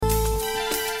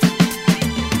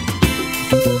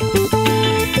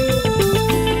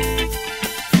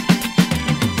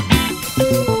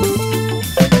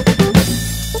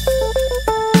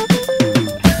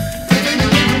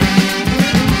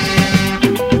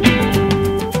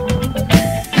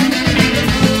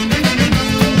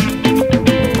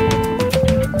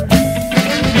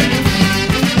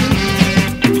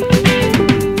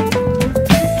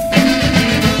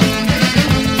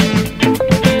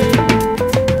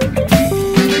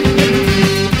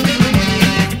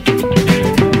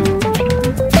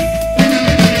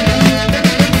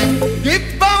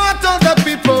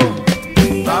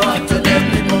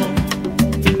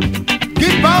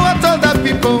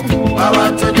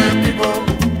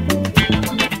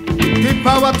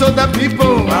power to the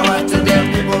people. Power to them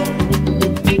people.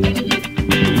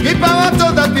 Give power to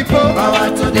the people. Power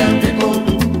to them people.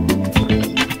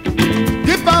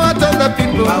 Give power to the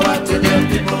people. Power to them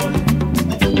people.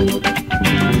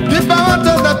 Give power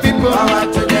to the people. Power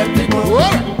to them people.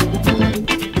 Whoa.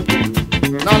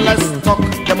 Now let's talk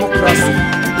democracy.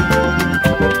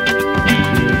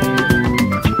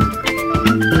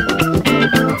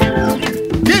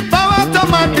 Give power to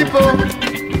my people.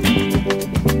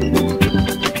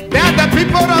 They are the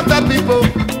people of the people.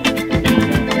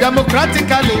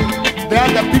 Democratically, they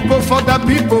are the people for the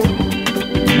people.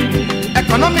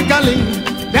 Economically,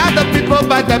 they are the people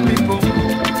by the people.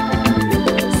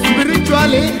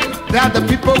 Spiritually, they are the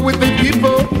people with the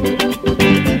people.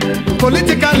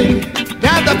 Politically, they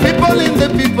are the people in the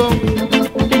people.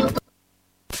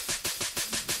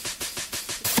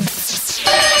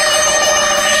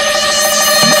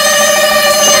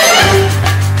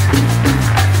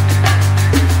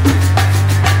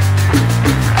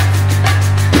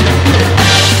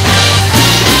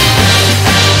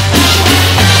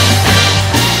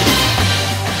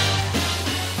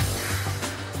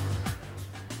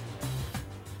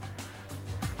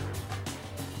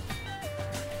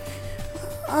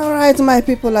 My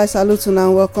people, I salute you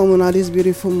and welcome on this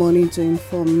beautiful morning to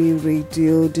Inform Me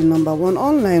Radio, the number one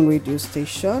online radio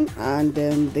station, and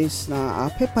this our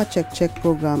paper check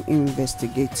program,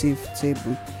 Investigative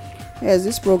Table. Yes,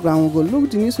 this program will go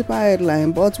look the newspaper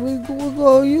headline, but we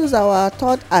go use our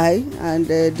third eye and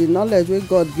the knowledge we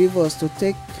God give us to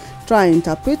try and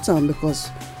interpret them, because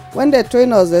when they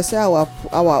train us, they say our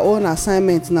own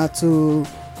assignment now to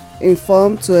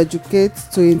inform, to educate,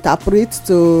 to interpret,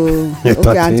 to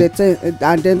entertain,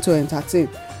 and then to entertain.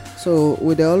 So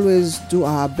we always do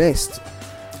our best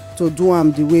to do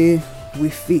them the way we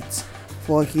fit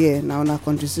for here. Now, our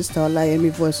country sister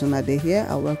Olayemi voice on they here.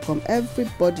 I welcome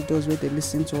everybody, those where they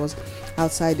listen to us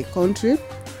outside the country,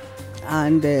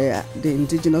 and the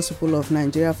indigenous people of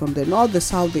Nigeria from the north, the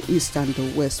south, the east, and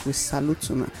the west. We salute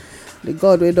you. The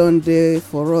God we done there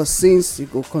for us since He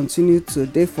go continue to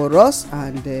day for us,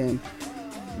 and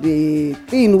the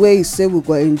thing where He say we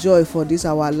go enjoy for this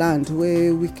our land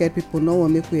where wicked people no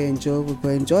one make we enjoy, we go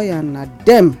enjoy, and at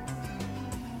them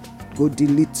go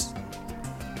delete.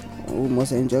 We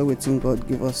must enjoy waiting God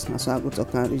give us. That's why I go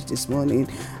talk and reach this morning.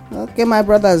 Okay, my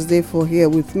brothers there for here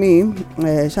with me.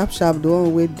 Sharp the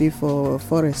one wait there for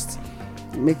forest.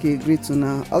 Make it greet to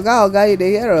now. Oga, you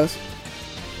dey hear us?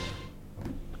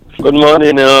 Good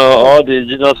morning, all the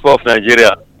indigenous people of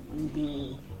Nigeria.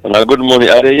 Good morning.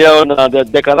 I hear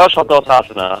they cannot shut us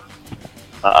out now.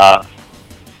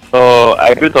 So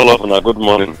I greet all of you. Good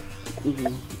morning.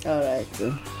 All right.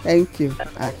 Thank you.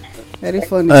 Very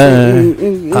funny.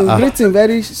 Greeting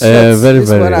very short, very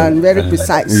and very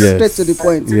precise, yes. Straight to the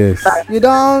point. Yes. You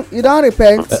don't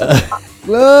repent.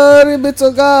 Glory be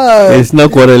to God. It's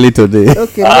not quarterly today.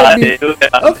 Okay, maybe.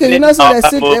 Okay, you know, so there's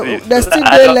still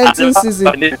the Lenten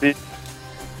season.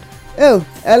 Oh,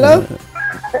 hello.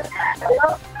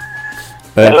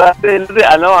 I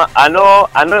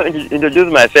know.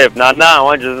 Introduce myself now. I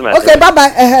want to introduce myself. Okay, bye.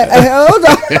 Hold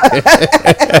on.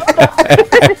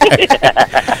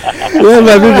 Well,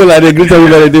 my people, I greet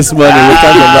everybody this morning. We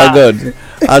thank God.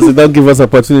 As they don't give us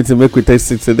opportunity to make we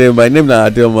taste it today. My name is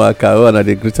Adeomo Akao, and I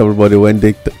greet everybody when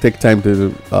they take time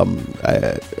to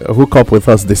hook up with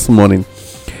us this morning.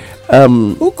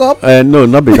 Hook up? No,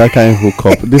 not be that kind of hook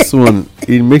up. This one,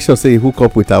 it makes sure say hook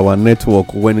up with our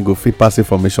network when you go fit pass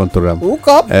information to them. Hook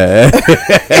up? Yeah.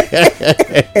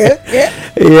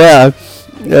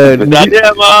 No, not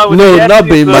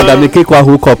be Madam Ikekwa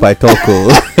hook up I talk.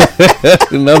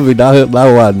 Not be that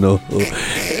one, no.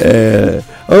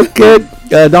 Okay.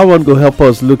 That one will help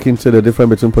us look into the difference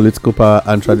between political power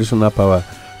and traditional power.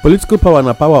 Political power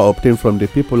and power obtained from the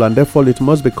people, and therefore it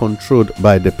must be controlled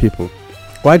by the people.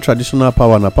 While traditional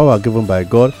power and power given by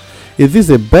God, it is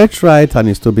a birthright and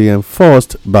is to be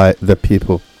enforced by the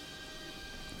people.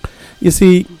 You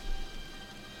see,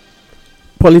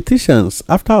 politicians,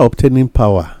 after obtaining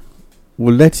power,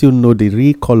 will let you know the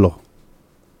real color,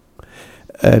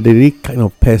 the real kind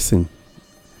of person,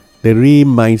 the real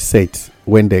mindset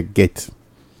when they get.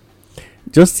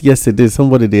 Just yesterday,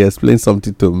 somebody they explained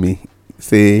something to me.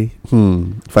 Say,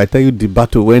 if I tell you the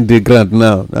battle when they grant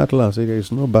now, that last there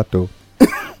is no battle.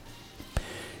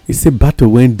 He said battle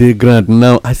when they grant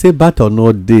now. I say battle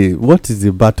not day. What is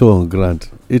the battle on grant?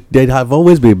 There have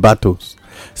always been battles.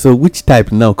 So which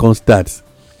type now can start?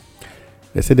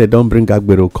 They say they don't bring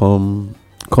Agbero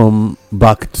come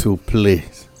back to play.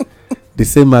 The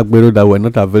same Agbero that were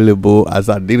not available as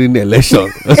during the election.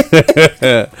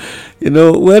 You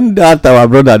know, when that our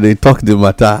brother they talk the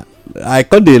matter, I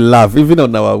can't dey laugh. Even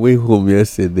on our way home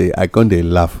yesterday, I can't dey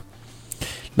laugh.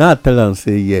 Now I tell am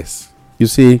say yes. You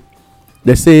see,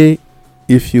 they say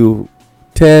if you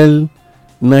tell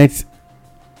night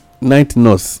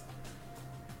nurse,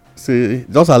 say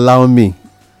just allow me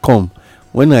come.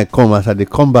 When I come, as I dey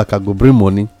come back, I go bring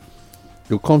money.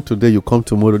 You come today, you come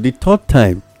tomorrow. The third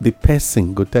time, the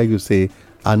person go tell you say,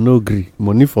 I no agree.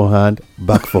 Money for hand,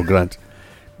 back for grant.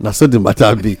 Now so the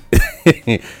matter be.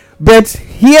 But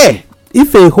here,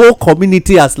 if a whole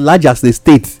community as large as the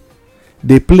state,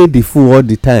 they play the fool all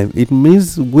the time, it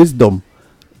means wisdom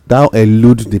thou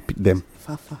elude them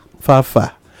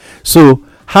far. So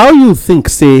how you think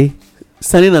say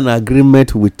signing an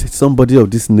agreement with somebody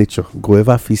of this nature go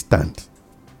ever fit stand?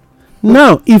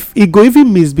 Now if he go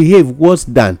even misbehave worse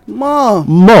than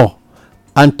more,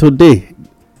 and today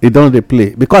e don dey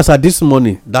play because at this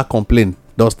morning that complaint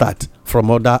don start from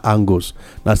other angles.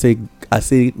 I say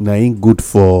na im good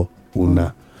for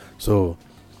una. So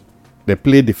they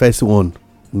play the first one,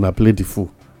 una play the fool.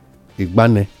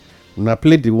 Igbane, una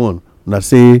play the one, una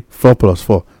say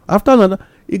 4+4. After another,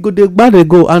 e go dey gba dey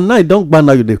go, and now e don gba,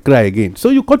 now you dey cry again. So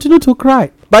you continue to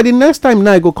cry. By the next time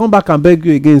now, I go come back and beg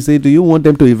you again, say, do you want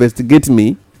them to investigate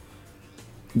me?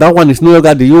 That one is no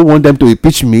longer, do you want them to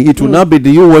impeach me? It will now be,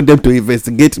 do you want them to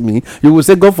investigate me? You will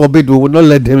say, God forbid, we will not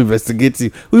let them investigate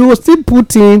you. We will still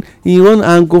put in your own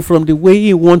angle from the way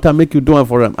you want and make you do it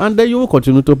for them. And then you will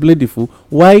continue to play the fool.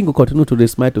 Why you continue to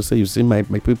smile to say, you see, my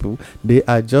people, they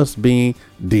are just being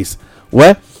this.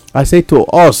 Well, I say to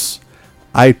us,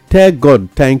 I tell God,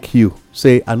 thank you.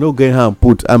 Say, I no get hand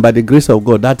put, and by the grace of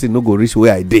God, that thing no go reach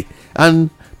where I did. And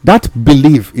that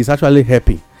belief is actually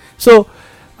helping. So,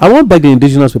 I want beg the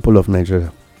indigenous people of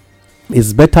Nigeria.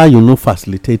 It's better you no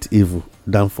facilitate evil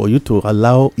than for you to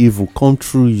allow evil come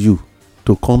through you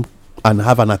to come and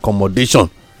have an accommodation.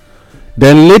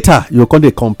 Then later, you come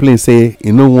to complain, say,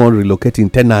 you no want relocate in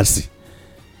tenancy.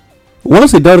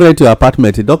 Once you don't rent your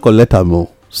apartment, you don't collect more.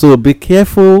 So be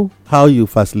careful how you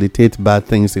facilitate bad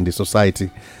things in the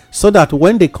society, so that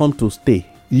when they come to stay,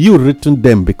 you return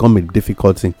them become a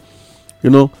difficult thing. You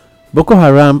know, Boko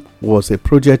Haram was a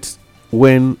project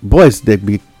when boys they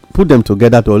put them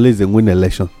together to always win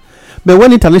election. But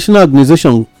when international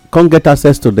organization can't get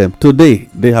access to them, today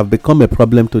they have become a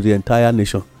problem to the entire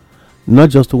nation, not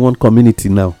just to one community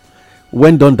now.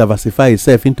 When don't diversify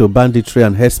itself into banditry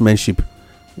and herdsmanship,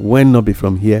 when not be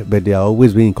from here, but they are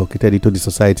always being inculcated into the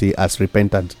society as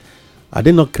repentant. Are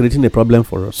they not creating a problem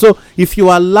for us? So if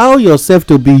you allow yourself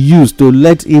to be used to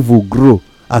let evil grow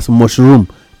as mushroom,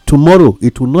 tomorrow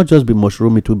it will not just be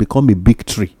mushroom, it will become a big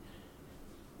tree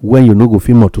when you no go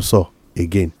fit more to sow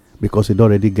again, because it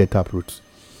already get uproots.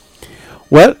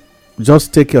 Well,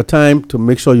 just take your time to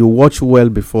make sure you watch well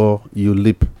before you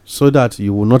leap, so that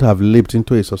you will not have leaped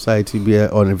into a society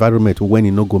or environment when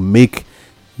you no go make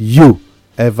you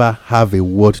ever have a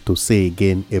word to say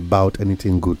again about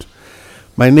anything good.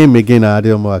 My name again,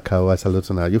 Adeomo Akawa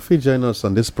Salutuna. You feel join us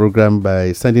on this program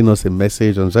by sending us a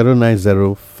message on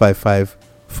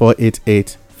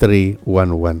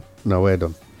 09055488311. Now we're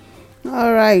done.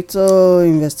 All right, so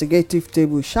investigative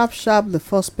table sharp the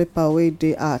first paper wey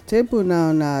dey our table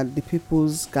now na the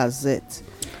People's Gazette.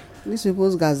 This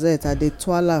People's Gazette are dey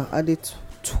twale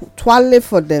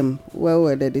for them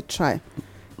well they try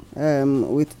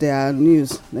with their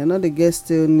news. They no dey get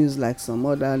stale news like some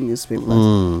other newspapers.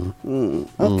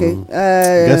 Okay.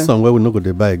 Get some where we no go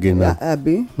dey buy again now.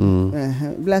 Abi.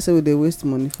 Bless say we dey waste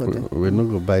money for them. We no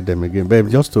go buy them again, but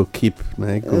just to keep, na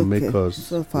it go make us.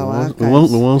 So for our we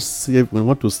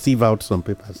want to sieve out some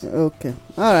papers. Okay.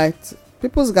 All right.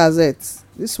 People's Gazette.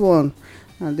 This one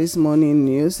and this morning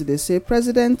news, they say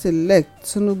President-elect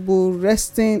Tinubu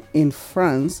resting in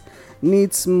France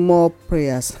needs more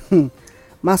prayers.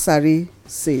 Masari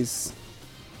say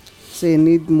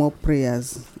need more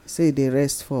prayers. Say they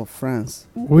rest for France.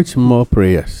 Which more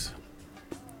prayers?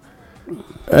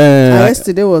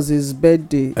 Yesterday was his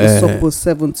birthday. It's supposed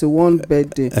 71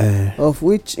 birthday, of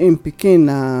which in Peking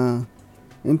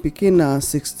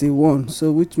 61.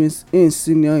 So which means in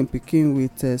senior in Peking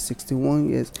with 61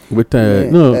 years. With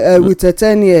with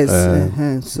 10 years.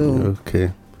 So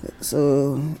okay.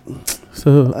 So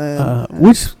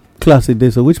which class it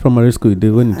is, or which primary school it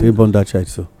is when you born that child?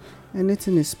 So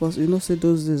anything is possible. You know, say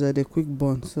those days are the quick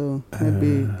born, so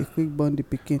maybe a quick born the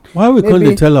Peking. Why we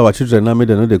can't tell our children now?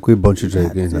 Maybe they know the quick born children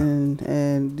again.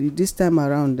 And this time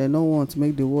around, they don't want to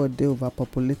make the world they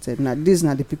overpopulated. Now these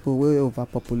are the people who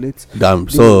overpopulate. Damn!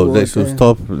 So they should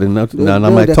stop. Now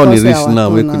my turn is rich now.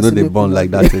 We could know they born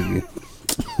like that again.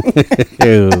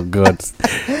 Oh God!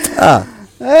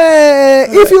 Hey,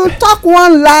 if you talk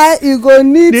one lie, you go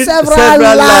need several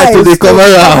lies to cover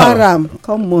am.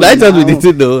 Come on. Like that with the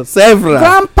thing though. Several.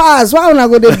 Grandpas, why una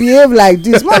go dey behave like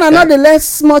this? Man, una no dey let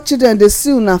small children dey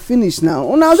see una finish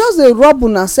now. Una just dey rub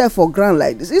una sef for ground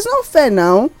like this. It's not fair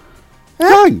now.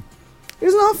 Hey.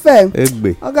 It's not fair.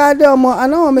 Egbe. Oga Adeomo, I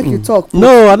no wan make you talk.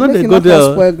 No, I no dey go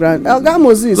there. Spoil ground. Oga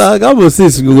Moses. Na Oga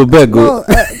Moses you go beg go. No,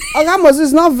 Oga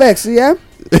Moses not vex, yeah?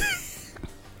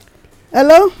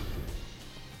 Hello?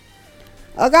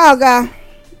 Oga,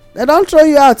 they don't throw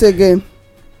you out again.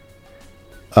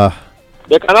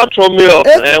 They cannot throw me off.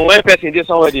 And when person dey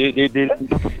somewhere,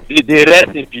 they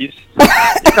rest in peace.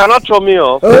 They cannot throw me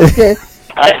off. Okay.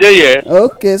 I say here.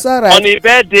 Okay, it's all right. On the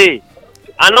birthday,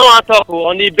 I no wan talk.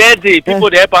 On the birthday, people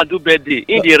dey help am do birthday.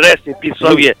 In the rest in peace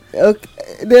somewhere. Okay.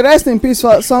 They rest in peace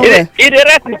for somewhere. He dey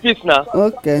rest in peace now.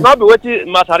 Okay. Not be wetin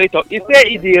Masari talk. He say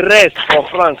he dey rest for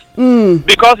France.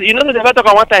 Because you know the first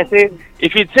talk one time say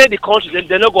if he say the country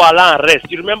they no go allow am rest.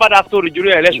 You remember that story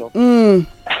during election?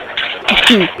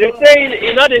 They say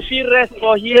he no dey fit rest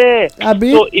for here.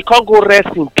 Abi? So he can't go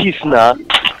rest in peace now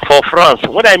for France.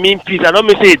 When I mean peace, I don't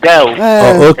mean say he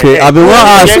die. Okay. I been wan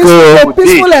ask a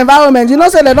peaceful environment. You know,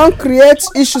 say they don't create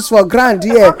issues for ground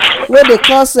here where they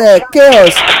cause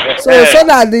chaos. So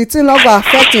that the thing not go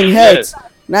affect him health.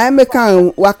 Now I make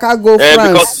am waka go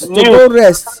France to go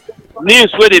rest.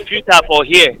 News where they filter for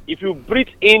here. If you breathe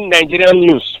in Nigerian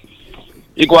news,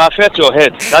 it go affect your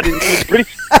health. That is, if you breathe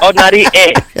ordinary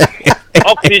air,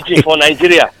 oxygen for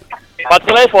Nigeria.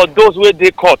 Particularly for those where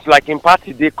they cut, like in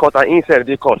party they cut and inside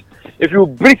they cut. If you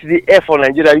breathe the air for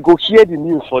Nigeria, you go hear the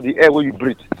news for the air where you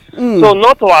breathe. So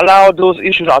not to allow those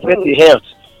issues affect the health.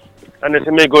 And they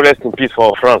say, may go rest in peace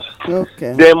for France.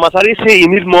 Okay. The Masari say he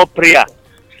need more prayer.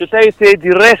 To tell you, say the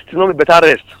rest, no be better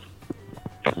rest.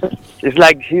 It's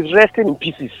like he's resting in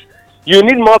pieces. You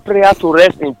need more prayer to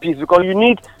rest in peace because you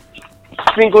need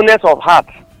singleness of heart,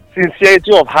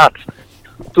 sincerity of heart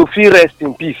to feel rest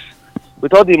in peace.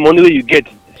 With all the money you get,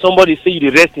 somebody say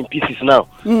you rest in pieces now.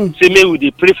 Say, may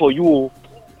we pray for you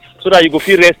so that you go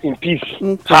feel rest in peace.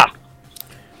 Ha!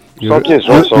 You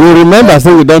remember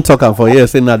say we don't talk am for years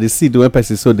say na the seed when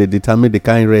person sow dey determine the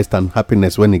kind rest and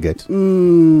happiness when he get.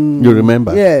 You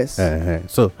remember? Yes.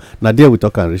 So na there we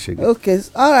talk am reach again. Okay,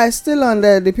 all right. Still on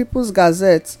the People's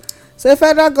Gazette. Say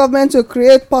federal government to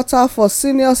create portal for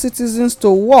senior citizens to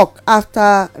work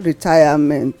after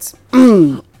retirement.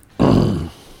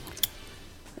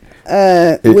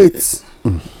 Wait,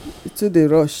 to the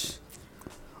rush.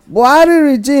 Buhari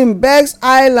regime begs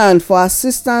Ireland for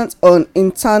assistance on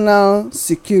internal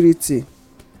security.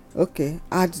 Okay,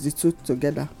 add the two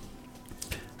together.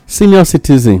 Senior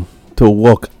citizen to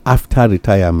work after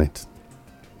retirement.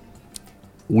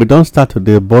 We don't start to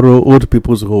dey borrow old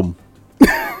people's home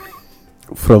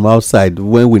from outside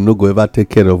when we no go ever take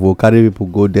care of. We'll carry people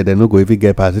go there, they no go even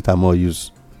get paracetamol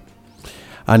use.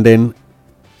 And then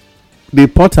the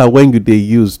portal when you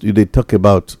they talk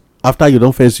about after you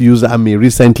don't first use army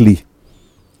recently.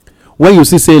 When you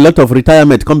see a lot of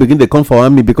retirement begin they come for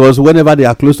army because whenever they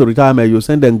are close to retirement, you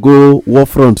send them go war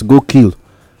front, go kill.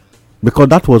 Because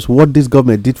that was what this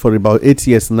government did for about 8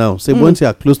 years now. Say once you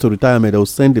are close to retirement, they'll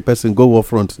send the person go war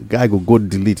front, guy go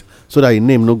delete, so that your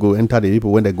name no go enter the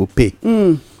people when they go pay.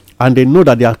 And they know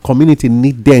that their community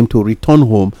need them to return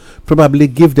home, probably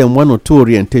give them 1 or 2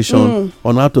 orientation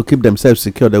on how to keep themselves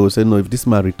secure. They will say, no, if this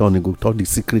man return, he go talk the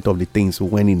secret of the things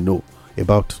when he know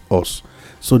about us.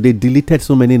 So they deleted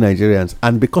so many Nigerians.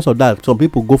 And because of that, some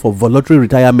people go for voluntary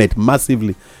retirement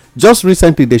massively. Just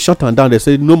recently, they shut them down. They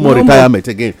say no more retirement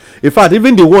again. In fact,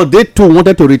 even the one they too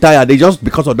wanted to retire, they just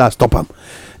because of that stop them.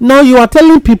 Now you are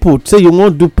telling people, say you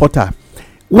won't do Potter.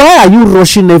 Why are you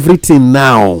rushing everything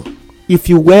now? If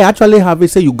you were actually having,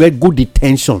 say you get good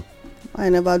detention. I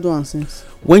never do one since.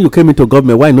 When you came into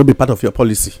government, why not be part of your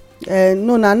policy?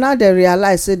 No, now they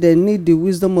realize say they need the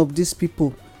wisdom of these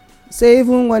people. Say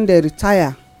even when they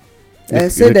retire,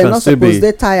 say they're not supposed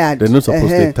to tired. They're not supposed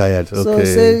to tired. Okay. So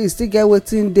say you still get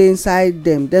waiting day inside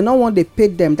them. They don't want to pay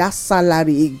them that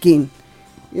salary again.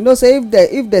 You know, say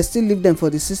if they still leave them for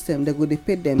the system, they go they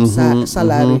pay them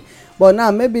salary. But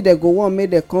now maybe they go on,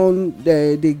 maybe they come,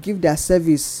 they give their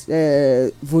service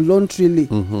voluntarily.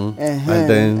 And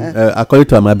then, according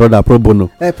to my brother, pro bono.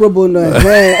 Pro bono.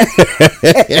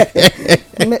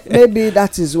 Maybe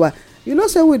that is why. You know,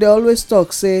 say we they always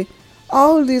talk, say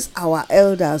all these our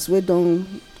elders we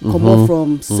don't come up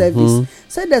from service.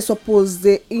 Say they suppose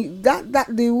that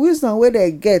the wisdom where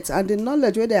they get and the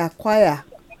knowledge where they acquire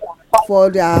for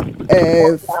their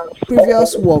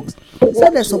previous works, say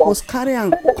they suppose carry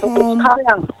and come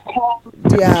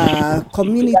their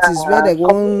communities where they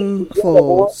go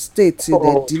for state till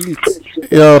they delete.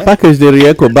 Your package dey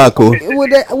re-echo back o. We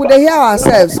dey hear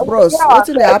ourselves, bros.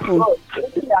 Wetin dey happen?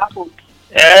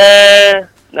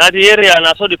 Na the area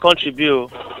na so the country be o.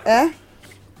 Eh?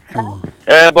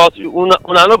 But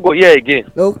una no go hear again.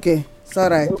 Okay, it's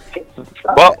alright.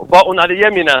 But una dey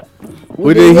hear me now.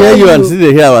 We dey hear you and still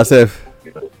dey hear ourselves.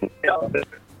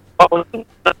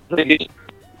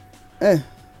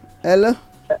 Hello?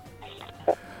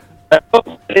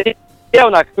 Yeah,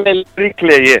 una very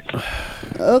clear here.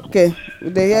 Okay, we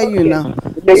dey hear you now.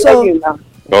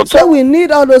 So we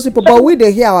need all those people, but we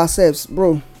dey hear ourselves,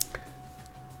 bro.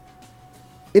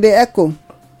 It dey echo.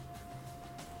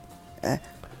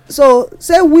 So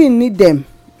say we need them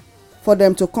for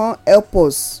them to come help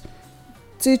us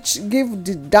give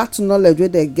that knowledge wey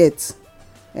they get.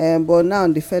 But now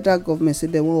the federal government say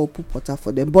they wan open portal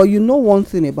for them. But you know one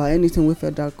thing about anything with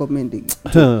federal government dey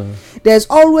do. There's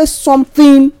always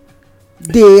something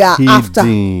they are after.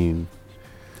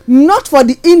 Not for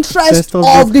the interest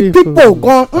of the people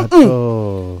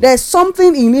gone. There's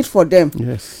something in it for them.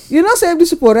 Yes. You know, say if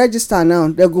these people register now,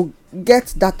 they go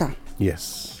get data.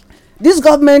 Yes. This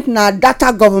government na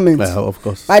data government. Of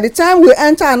course. By the time we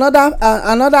enter another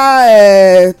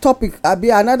topic,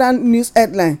 another news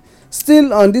headline,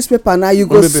 still on this paper now, you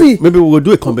go see. Maybe we will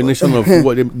do a combination of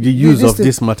what the use of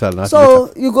this matter. So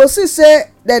later. You go see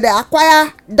say that they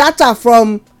acquire data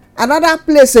from another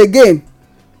place again.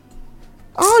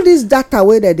 All this data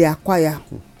wey they acquire,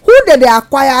 who did they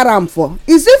acquire them for?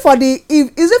 Is it for the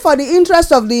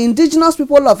interest of the indigenous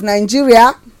people of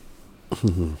Nigeria?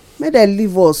 May they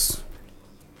leave us.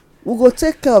 We go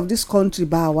take care of this country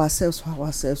by ourselves for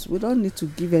ourselves. We don't need to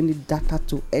give any data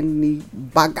to any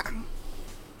bagger.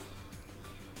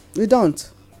 We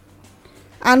don't.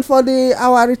 And for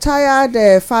our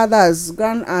retired fathers,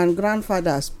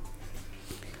 grandfathers,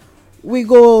 we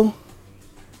go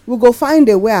find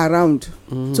a way around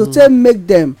to make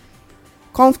them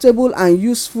comfortable and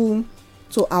useful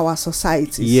to our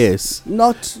society. Yes.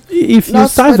 If you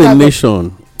serve a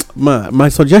nation, my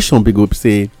suggestion be go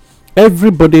say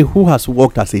everybody who has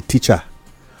worked as a teacher,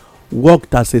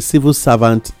 worked as a civil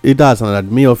servant, either as an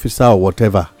admin officer or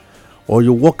whatever, or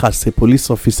you work as a police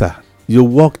officer, you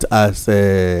worked as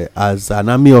an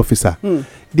army officer,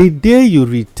 the day you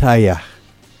retire,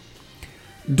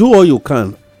 do all you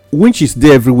can. Winch is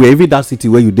there everywhere, even that city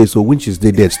where you dey, so winch is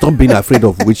there. Stop being afraid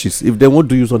of witches. If they won't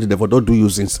do you something, therefore don't do you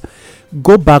since.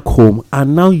 Go back home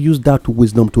and now use that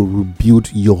wisdom to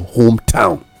rebuild your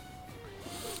hometown.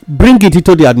 Bring it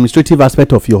into the administrative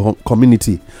aspect of your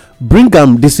community. Bring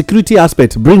the security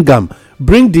aspect. Bring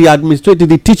the administrative,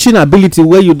 the teaching ability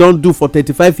where you don't do for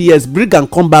 35 years. Bring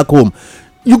and come back home.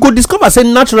 You go discover, say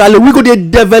naturally, we go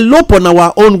develop on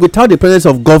our own without the presence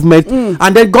of government,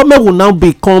 and then government will now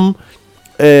become.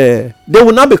 They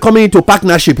will now be coming into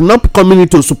partnership, not coming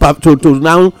into to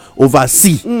now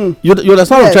oversee. You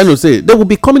understand what I'm trying to say? They will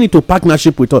be coming into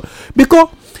partnership with us. Because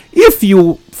if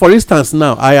you, for instance,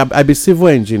 now I be civil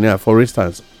engineer, for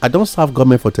instance, I don't serve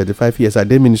government for 35 years. I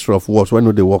did Ministry of Works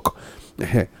when they work,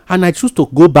 and I choose to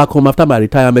go back home after my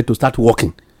retirement to start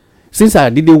working. Since I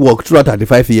didn't work throughout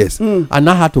 35 years, I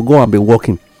now had to go and be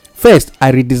working. First,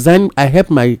 I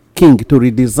helped my king to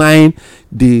redesign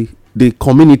the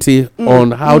community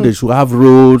on how they should have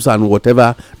roads and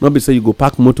whatever. Not be say you go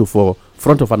park motor for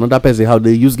front of another person, how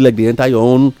they use like they enter your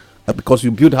own because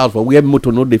you build house for where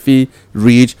motor no dey fit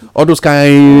reach, all those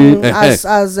kind.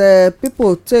 As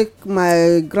people take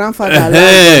my grandfather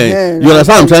land, you understand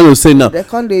what I'm trying to say now? They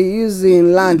can't they use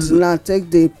in land now take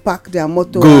they park their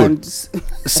motor. Good. And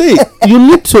see, you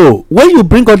need to, when you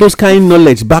bring all those kind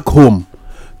knowledge back home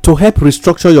to help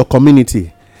restructure your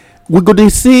community, we go to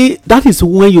see that is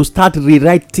when you start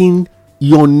rewriting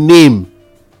your name.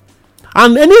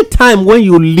 And anytime when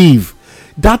you leave,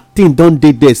 that thing don't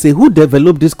dey there. Say who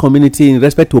developed this community in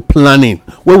respect to planning?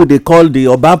 What would they call the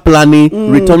urban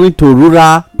planning, returning to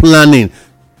rural planning?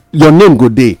 Your name go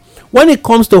there. When it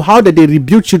comes to how did they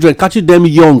rebuild children, catching them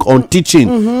young on teaching,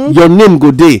 your name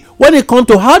go there. When it comes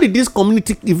to how did this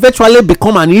community eventually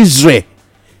become an Israel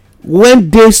when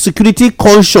they security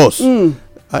conscious.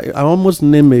 I almost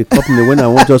name a company when I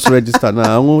won't just register now.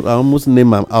 I almost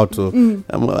name them out. So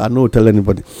I no tell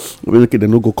anybody. Okay, they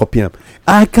no go copy them.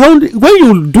 I count when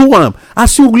you do them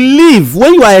as you leave,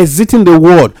 when you are exiting the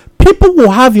world, people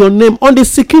will have your name on the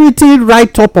security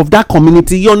right top of that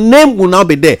community. Your name will now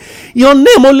be there. Your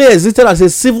name only existed as a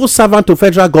civil servant to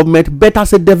federal government, but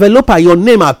as a developer, your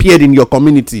name appeared in your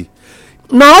community.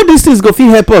 Now all these things go fit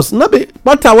help us. Not be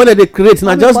butter when they create.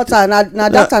 Now just na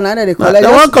data na they collect. They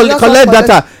want collect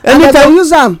data. Anytime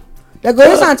use them They go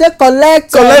use and take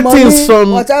collect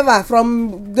money, whatever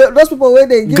from those people where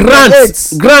they give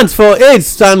grants for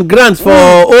AIDS and grants for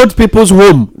old people's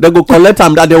home. They go collect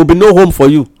them that there will be no home for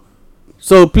you.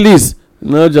 So please,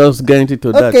 not just get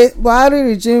into that. Okay, Buhari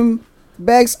regime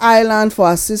begs Ireland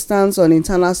for assistance on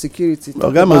internal security.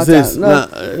 Oga Moses,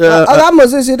 Oga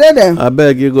Moses, you there? I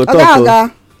beg you go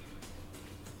talk.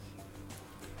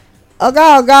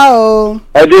 Oga oh.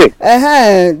 The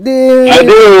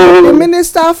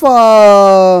minister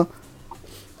for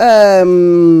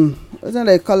what do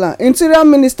they call her? Interior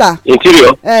minister.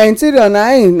 Interior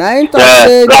na talk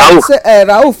say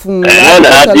Rauf.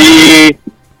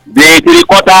 The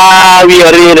three-quarter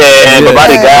wearing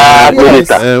Babariga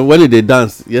minister. When they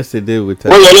dance yesterday with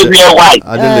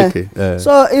Adeleke.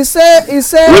 So he say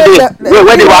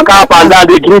when they walk up and down,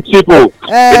 they greet people.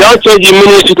 They don't change the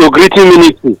ministry to greeting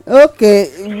ministry. Okay,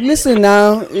 listen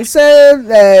now. He said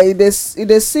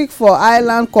they seek for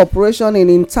Ireland cooperation in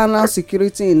internal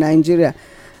security in Nigeria.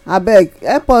 Abeg,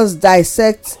 help us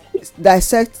dissect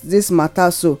this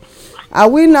matter. So, are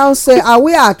we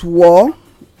at war?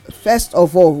 First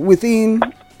of all, within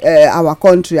our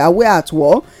country, are we at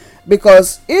war?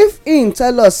 Because if he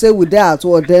tell us say we dey at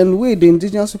war, then we the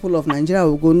indigenous people of Nigeria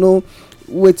will go know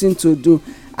wetin to do.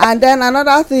 And then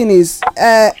another thing is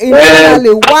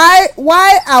internally,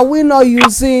 why are we not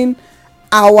using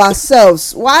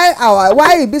ourselves?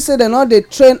 Why e be say dem no dey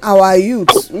train our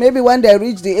youth maybe when they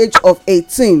reach the age of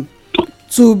 18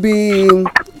 to be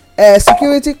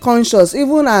security conscious?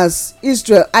 Even as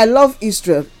Israel, I love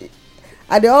Israel.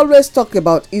 They always talk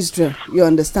about Israel, you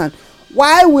understand.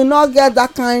 Why we not get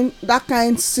that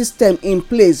kind system in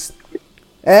place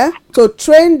to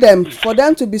train them, for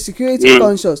them to be security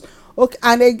conscious? Okay,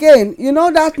 and again, you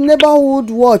know that neighborhood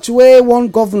watch where one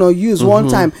governor used one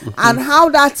time, and how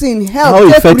that thing helped how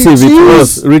effective it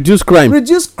was, reduce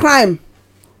crime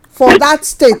for that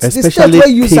state, especially the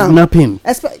state use kidnapping.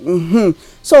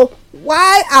 So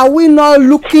why are we not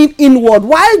looking inward?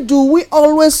 Why do we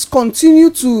always continue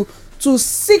to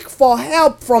seek for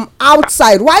help from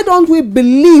outside? Why don't we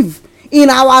believe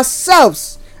in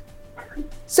ourselves?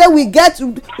 Say we get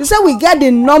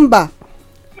the number,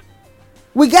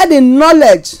 we get the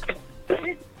knowledge,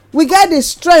 we get the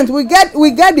strength, we get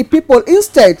the people.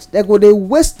 Instead they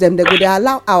waste them. They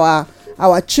allow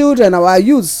our children, our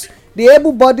youths, the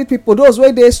able-bodied people, those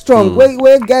where they strong,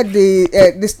 where get the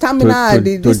stamina and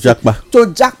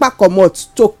the jackpot comot,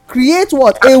 to create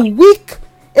what? A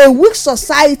weak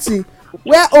society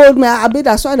where old men,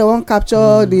 that's why they won't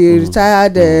capture the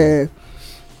retired,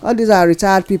 all these are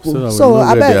retired people. So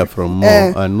I bet they are from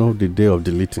more. I know the day of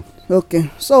deleting. Okay,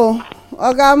 so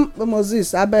Oga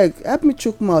Moses, I beg, help me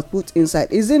chook mouth put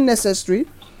inside. Is it necessary?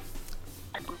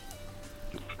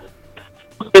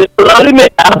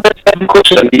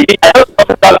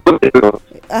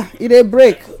 It a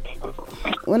break.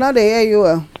 We not dey hear you.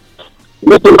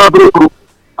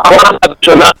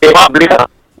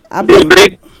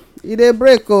 It a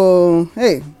break. Oh,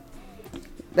 hey,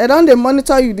 they don't dey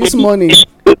monitor you this morning.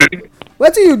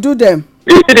 What do you do them?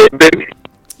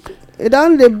 It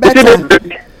don't dey better.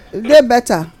 They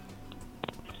better.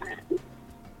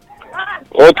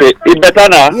 Okay, it better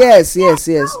now. Yes.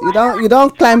 You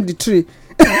don't climb the tree.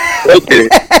 Okay.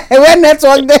 Where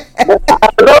network there?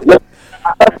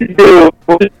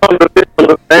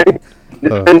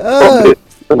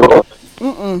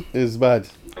 It's bad.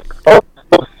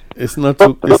 It's not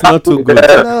too good.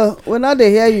 No, we're not dey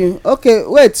hear you. Okay,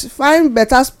 wait. Find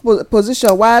better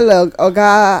position while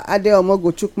Oga Adeomo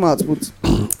go chook mouth put.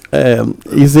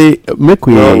 Is it make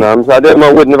we? No, I'm sorry.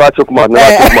 Adeomo would never chook mouth.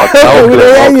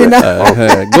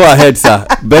 Go ahead, sir.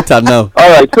 Better now. All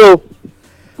right. So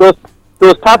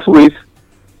to start with,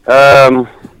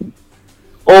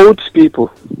 old people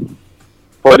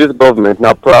for this government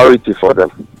now priority for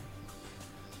them,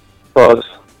 because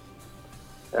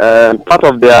part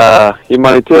of their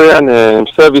humanitarian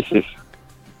services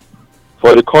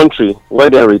for the country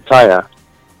when they retire,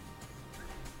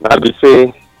 now they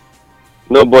say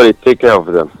nobody take care of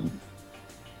them,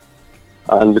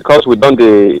 and because we don't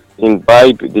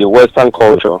imbibe the Western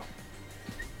culture,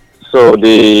 so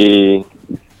the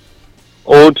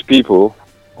old people,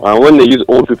 and when they use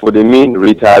old people, they mean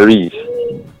retirees.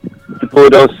 People who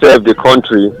don't serve the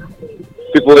country,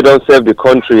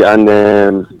 and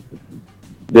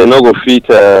they're not going to fit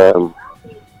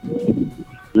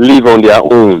live on their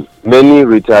own. Many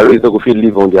retirees don't go fit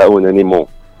live on their own anymore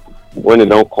when they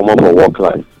don't come up for work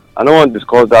life. I don't want to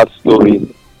discuss that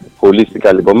story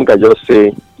holistically, but I can just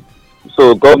say,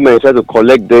 so government tries to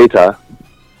collect data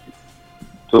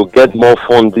to get more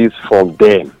funding from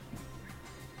them.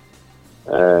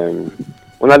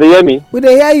 Una dey hear me? We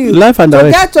dey hear you. Life and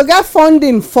direct. To get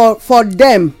funding for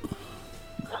them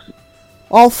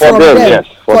or from them, them. yes,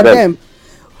 for them.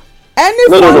 Any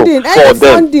No, funding, for any them.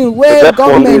 funding where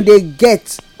government dey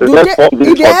get, do get they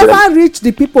funding dey for ever reach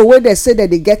the people wey they say that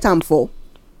they get am for?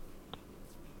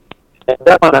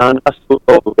 That one I understood.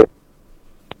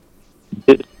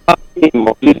 The aim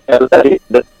of this LA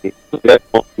that is to get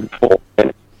funding for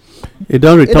them. You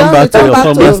don't return back to return your back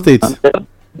former to- state.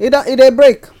 It dey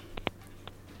break.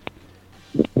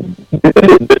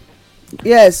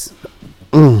 Yes.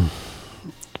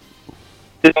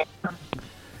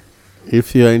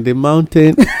 If you're in the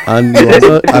mountain and you are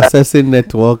not accessing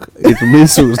network, it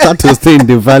means you start to stay in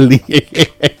the valley.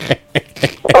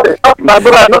 My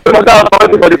brother, not the matter of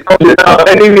funding for the company now.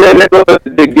 Anywhere, let us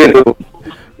again.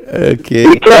 Okay.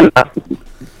 Be clear now.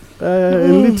 A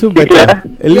little better.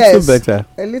 A little Yes. better.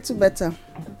 A little better.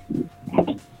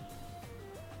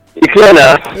 Be clear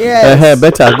now. Yes.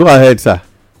 Better. Go ahead, sir.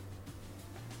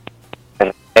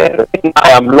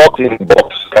 I am locked in the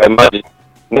box. I imagine.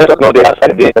 Let us know the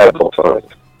outside the entire box. All right.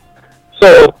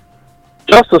 So,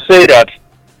 just to say that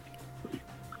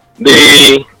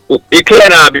the be clear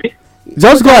now, Abi.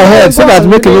 Just go ahead so that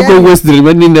make you no go waste the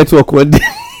remaining network one day.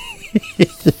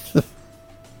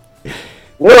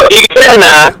 No, be clear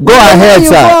now. Go ahead,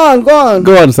 sir. Go on.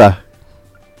 Go on, sir.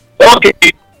 Okay.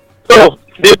 So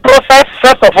the process,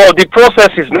 first of all, the process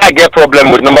is not get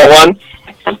problem with. Number one,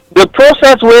 the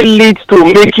process will lead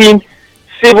to making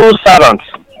civil servants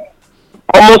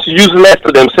almost useless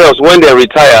to themselves when they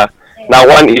retire. Now,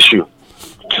 one issue.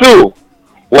 Two,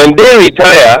 when they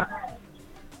retire,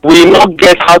 we not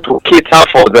get how to cater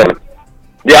for them.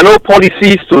 There are no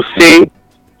policies to say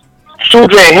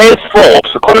children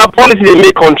henceforth. Corner policy they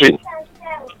make country.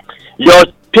 Your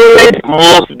parents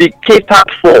must be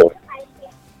catered for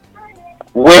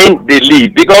when they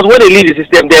leave, because when they leave the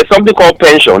system, there's something called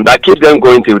pension that keeps them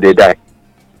going till they die.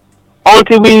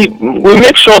 Until we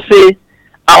make sure say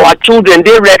our children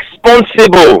they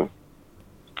responsible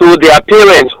to their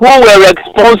parents who were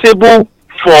responsible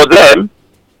for them,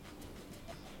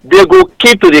 they go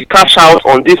keep to the cash out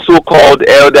on this so-called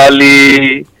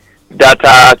elderly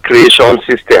data creation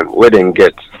system where they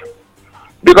get.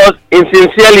 Because in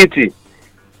sincerity,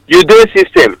 you do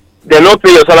system, they not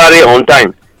pay your salary on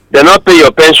time, they not pay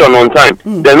your pension on time,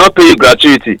 they not pay you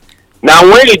gratuity. Now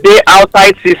when you dey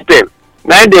outside system,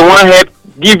 now they want help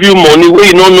give you money where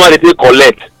you don't know how they take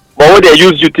collect, but when they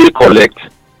use you take collect.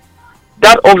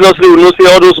 That obviously will not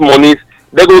say all those monies,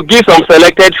 they go give some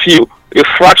selected few a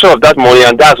fraction of that money,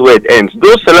 and that's where it ends.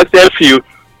 Those selected few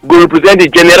go represent the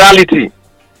generality.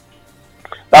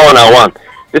 That one I want.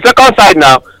 The second side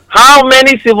now, how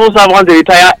many civil servants they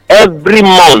retire every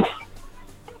month?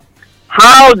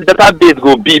 How the database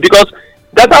go be? Because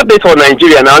database for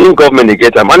Nigeria now, only government they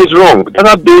get them, and it's wrong.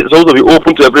 Database is supposed to be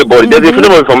open to everybody. There's a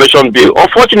freedom of information bill.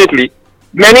 Unfortunately,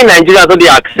 many Nigerians don't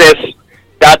access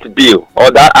that bill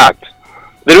or that act.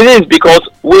 The reason is because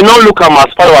we not look at them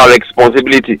as part of our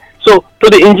responsibility. So, to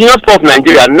the engineers of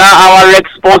Nigeria, now our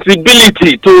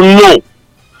responsibility to know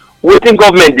what in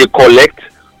government they collect,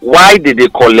 why did they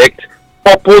collect,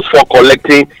 purpose for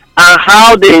collecting, and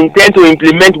how they intend to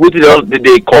implement what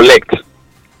they collect.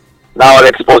 Now our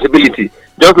responsibility,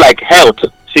 just like health,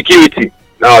 security,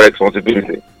 now our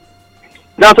responsibility.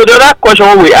 Now, to the other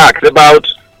question we asked about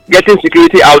getting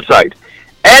security outside,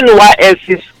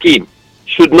 NYSC scheme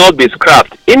should not be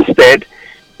scrapped. Instead,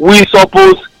 we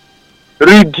suppose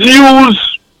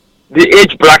reduce the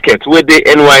age bracket with the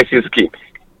NYSC scheme.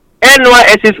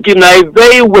 NYSC scheme now a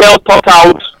very well thought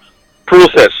out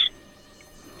process.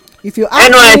 If you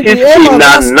ask NYSC me, the aim scheme of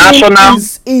na that national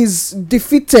is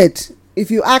defeated. If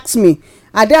you ask me,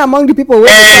 are they among the people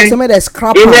where they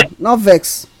scrap am, not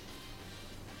vex?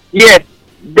 Yes,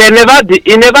 they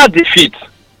never defeat.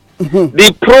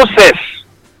 The process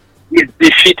is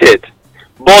defeated,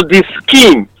 but the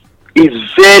scheme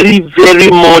is very, very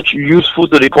much useful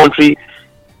to the country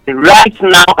right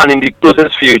now and in the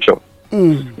closest future.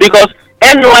 Because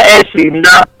NYSC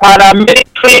now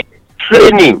paramilitary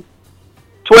training,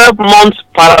 12 months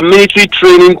paramilitary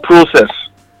training process,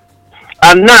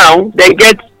 and now they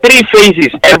get 3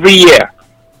 phases every year,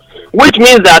 which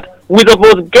means that we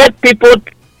supposed get people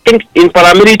think in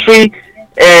paramilitary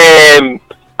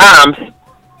arms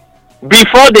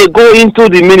before they go into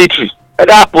the military,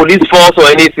 either police force or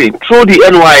anything, through the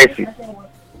NYSC.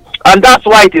 And that's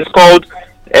why it is called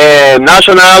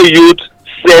National Youth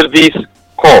Service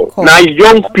Corps. Now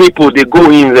young people, they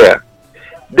go in there.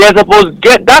 They're supposed to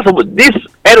get, this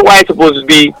NYSC supposed to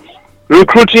be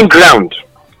recruiting ground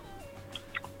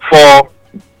for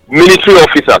military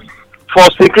officers, for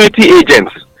security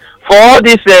agents, for all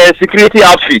these security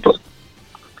outfits.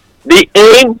 The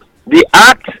aim, the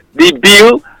act, the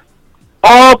bill,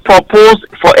 all proposed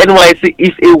for NYC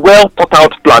is a well thought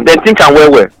out plan. Then think and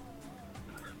well.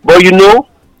 But you know,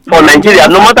 for Nigeria,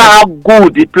 no matter how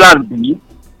good the plan be,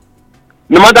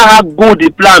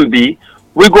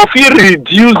 we go feel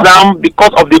reduce them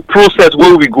because of the process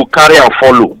where we go carry and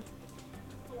follow.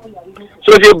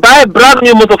 So if you buy a brand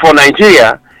new motor for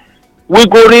Nigeria, we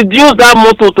go reduce that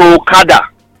motor to Okada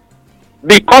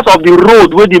because of the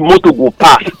road where the motor go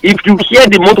pass. If you hear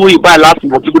the motor you buy last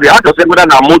month, you go have to say whether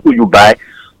na motor you buy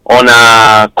on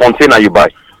a container you buy.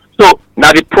 So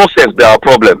now the process be our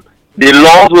problem. The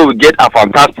laws where we get are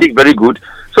fantastic, very good.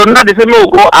 So now the same way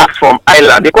we go ask from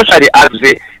Ireland. The question they ask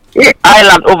say, hey,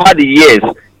 Ireland over the years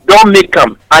don't make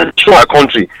them and show a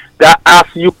country that as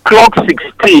you clock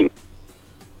 16,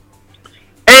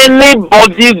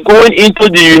 anybody going into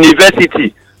the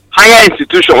university, higher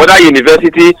institution, whether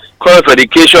university, college of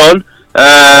education,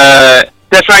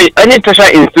 any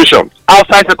tertiary institution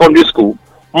outside secondary school,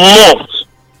 must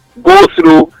go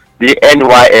through the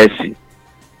NYSC.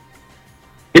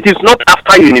 It is not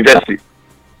after university,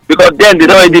 because then they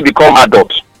already become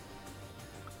adults.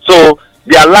 So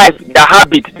their life, their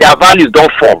habits, their values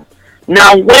don't form.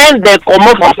 Now when they come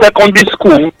out from secondary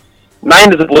school, now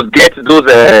they supposed to get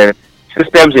those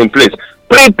systems in place,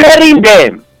 preparing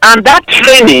them, and that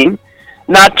training,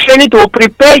 now training to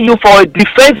prepare you for a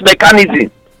defense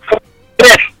mechanism.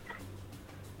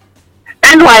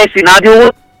 NYC now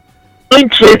the only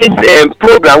training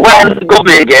program where the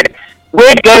government get,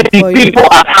 where get the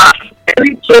people at heart.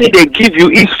 Any training they give you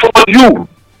is for you,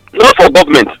 not for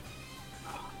government.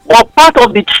 Or part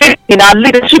of the training, our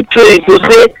leadership training, to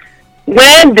say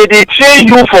when they train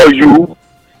you for you,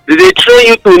 they train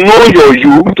you to know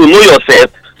to know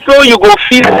yourself, so you go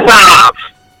feel serve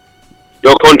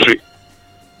your country.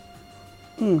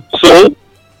 So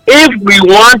if we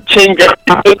want change,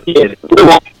 we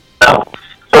want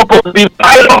supposed to be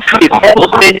pilot free,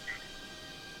 supposed to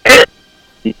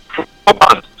say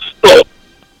stop.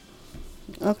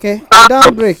 Okay,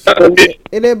 don't break.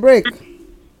 It a break.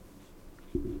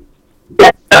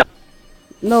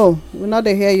 No, we're not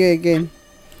to hear you again.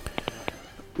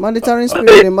 Monitoring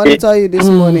spirit, they monitor you this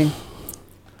morning.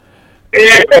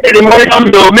 The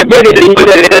monitor though, maybe they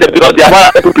because they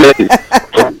are two places.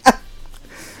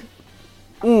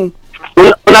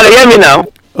 Now hear me now.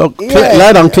 Oh,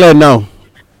 loud and clear now.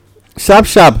 Sharp.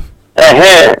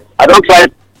 I don't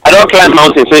climb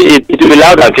mountains, so it will be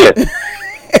loud and clear.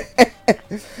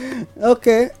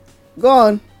 Okay, go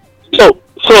on. So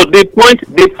the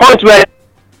point where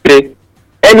the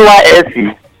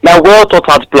NYSC now well thought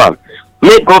out plan,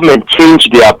 make government change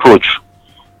their approach.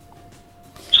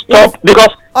 Stop,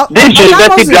 because this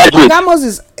university graduates.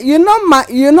 Moses, you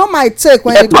know my take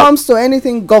when it comes to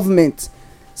anything government.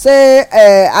 Say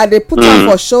I they put am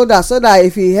for shoulder so that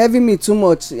if he heavy me too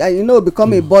much,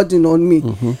 become a burden on me.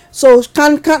 So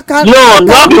can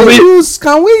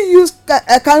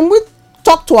we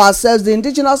talk to ourselves, the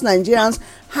indigenous Nigerians,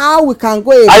 how we can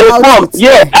go about it?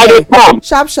 Yeah, I dey come.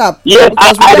 Sharp. Yes,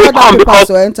 because I dey come because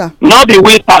to enter. Not the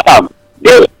way pattern.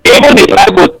 Even if I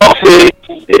go talk say,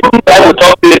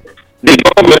 the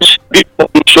government should be on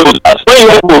the shoulders. When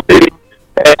you go say,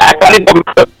 I carry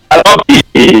government, I don't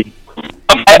be.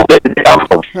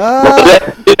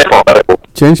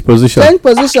 Change position. Okay.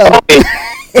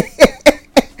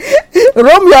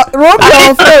 Roam your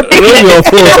phone.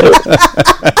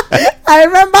 I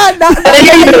remember that.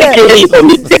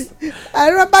 I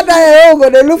remember that go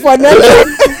they look for network.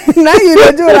 Now you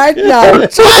dey do right now.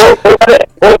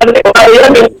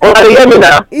 Hear me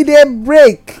now. It a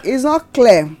break. It's not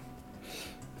clear.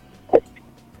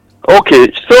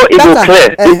 Okay, so it is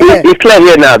clear. It's clear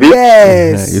here now.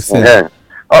 Yes.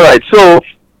 All right. So,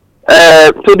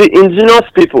 to the indigenous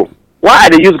people, why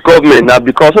they use government now?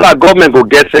 Because so that government will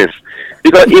get sense.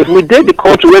 Because if we did the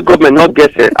country where government not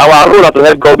get sense, our role is to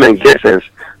help government get sense.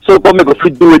 So government will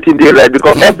fit do it in the right.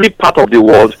 Because every part of the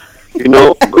world, even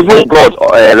God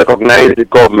recognize the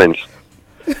government.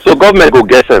 So government will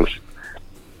get sense.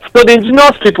 So the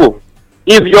indigenous people,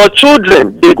 if your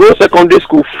children they go secondary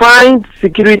school, find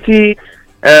security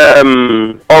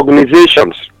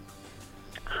organizations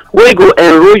where you go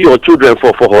enroll your children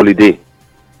for holiday.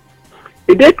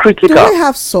 It is critical. Do we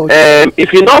have such?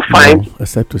 If you not find, no,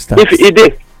 except to start. if it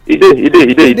is. It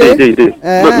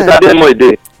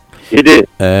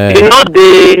not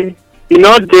the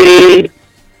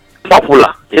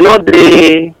popular. It not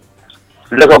the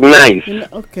recognized.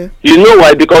 Okay. You know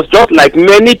why? Because just like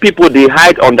many people, they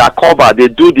hide under cover. They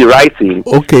do the right thing.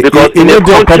 Okay. Because in a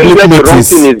country where the wrong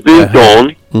thing is being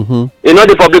done,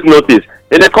 the public notice.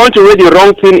 In a country where the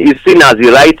wrong thing is seen as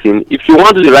the right thing, if you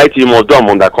want to do the right thing, you must do them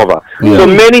undercover. Yeah. So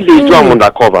many they do them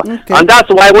undercover. Okay. And that's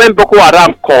why when Boko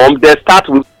Haram come, they start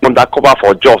with undercover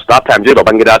for just that time, during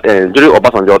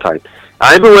Obasanjo time.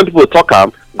 And even when people talk,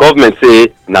 government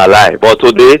say, nah lie. But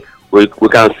today, we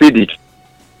can see the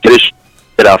generation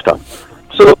after.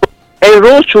 So,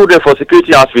 enroll children for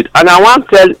security outfit. And I want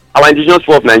to tell our indigenous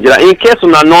people of Nigeria, in case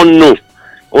una not know,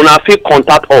 una fit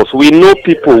contact us. We know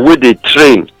people where they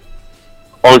train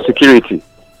on security.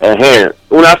 Una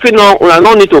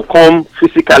no need to come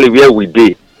physically where we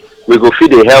dey. We go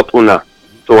fit dey help una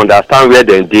to understand where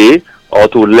they dey or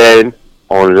to learn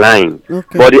online.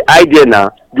 Okay. But the idea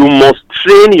now, you must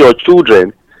train your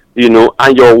children,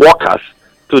 and your workers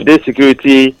to dey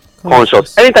security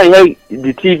conscious. Anytime you hear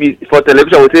the TV for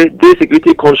television, we say dey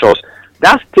security conscious.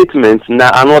 That statement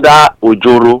na another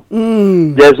ojoro.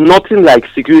 There's nothing like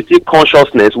security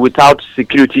consciousness without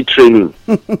security training.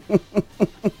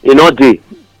 Dey.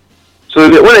 So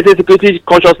when they say security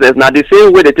consciousness, now the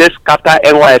same way they say scatter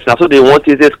NYS, now so they want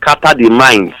to say scatter the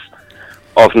minds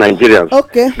of Nigerians.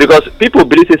 Okay. Because people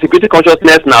believe say security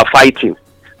consciousness now fighting.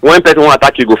 When person want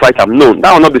attack you, go fight them. No,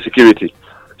 that will not be security.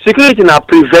 Security now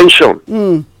prevention.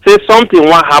 Say something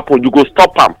won't happen, you go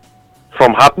stop them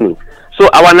from happening. So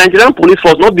our Nigerian police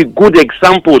force not be good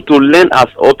example to learn as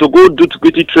or to go do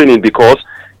security training because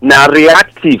now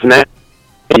reactive, now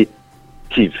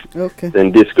preventive. Okay.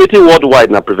 Then the security worldwide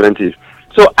now preventive.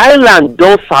 So Ireland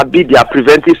don't sabi their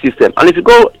preventive system. And if you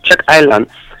go check Ireland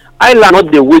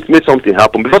not the wait make something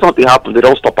happen. Before something happens, they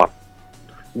don't stop them.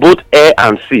 Both air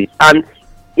and sea. And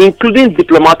including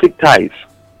diplomatic ties.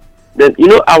 Then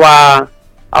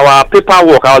our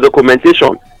paperwork, our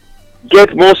documentation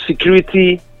get more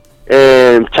security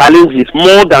challenges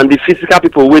more than the physical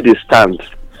people where they stand.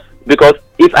 Because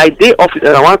if I dey office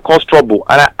and I want cause trouble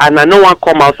and I no want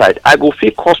come outside, I go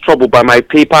feel cause trouble by my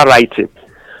paper writing.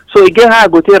 So again, how I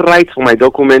go take write for my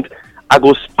document, I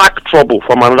go spark trouble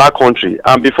from another country.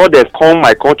 And before they come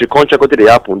my country, check what they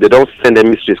happen, they don't send them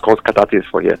mysteries, come scatter things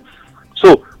for here.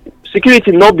 So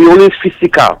security not be only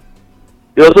physical,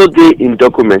 they also dey in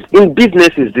documents. In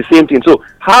business is the same thing. So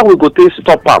how we go take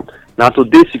stop them? Now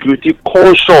today security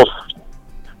conscious.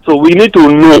 So we need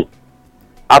to know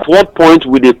at what point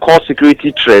will they cause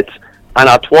security threats and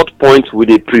at what point will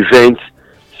they prevent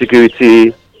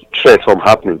security threats from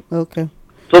happening. Okay.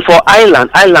 So for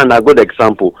Ireland a good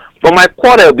example. But my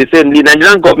quarrel be saying the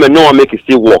Nigerian government no one make it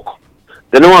still work.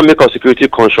 They don't want to make us security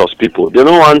conscious people. They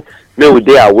don't want maybe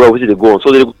they are aware which they go on.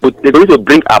 So they're going to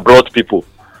bring abroad people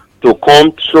to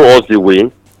come show us the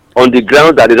way on the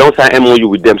ground that they don't sign MOU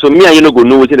with them. So me and you no go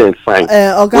know what they sign.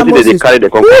 What did they carry the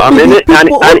company? And in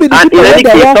any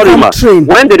case, sorry ma,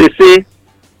 when did they say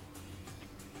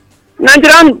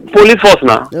Nigerian police force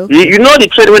now? Okay. You know the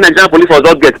trade when Nigerian police force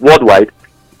don't get worldwide.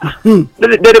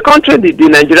 They can't train the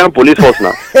Nigerian police force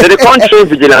now. They can't train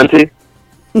vigilante.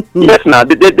 Yes now,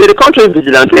 they can't train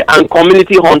vigilante and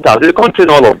community hunters. They can't train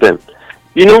all of them.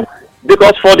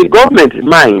 Because for the government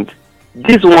mind,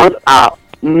 these ones are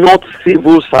not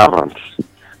civil servants,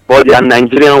 but they are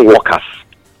Nigerian workers.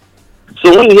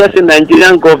 So when you hear say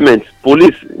Nigerian government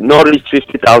police not reach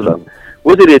 50,000,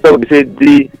 what do they talk? They say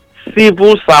the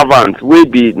civil servants will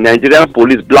be Nigerian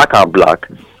police black and black,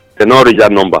 they not reach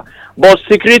that number. But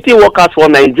security workers for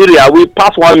Nigeria will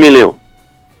pass 1 million.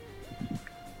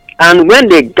 And when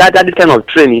they gather this kind of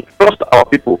training, trust our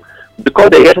people,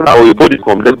 because they get our body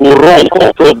come, they go wrong.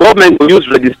 So government will use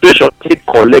registration to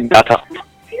collect data.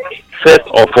 First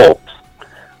of all,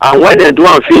 and when they do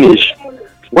and finish,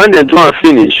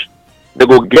 they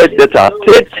go get data.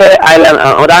 Take Ireland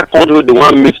and other countries they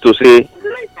want me to say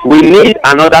we need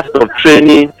another sort of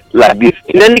training like this.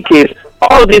 In any case,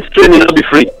 all this training will be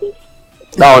free.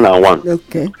 That one.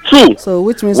 Okay. Two. So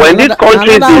which means when these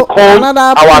countries they come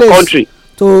our country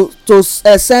to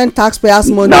send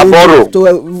taxpayers money borrow.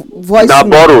 To voice.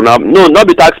 Borrow. No, not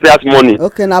be taxpayers money.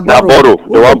 Okay, borrow.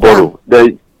 They want borrow.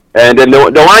 And then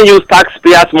the one use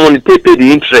taxpayers money to pay the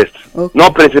interest, okay.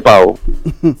 Not principal.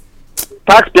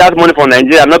 Taxpayers money for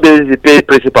Nigeria not be pay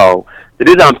principal. They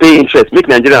didn't pay interest. Make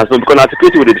Nigerians know because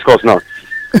security we discuss now.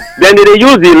 Then they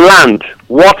use the land,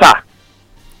 water,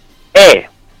 air,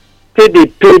 till they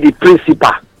pay the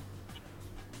principal.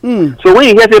 So when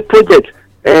you hear a project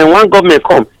and one government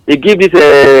come, they give this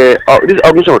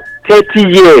organization 30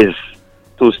 years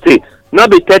to stay. Not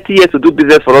be 30 years to do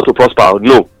business for us to prosper.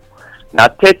 No. Now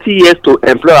 30 years to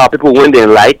employ our people when they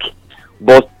like,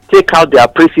 but take out their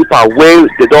principal where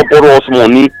they don't borrow us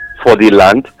money for the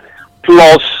land,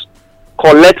 plus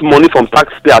collect money from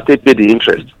taxpayers to pay the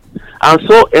interest. And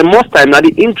so most time now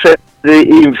the interest they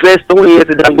invest, when you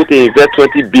say they go to invest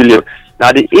 20 billion,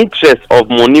 Now the interest of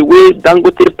money wey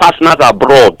Dangote partners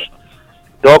abroad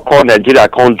don call Nigeria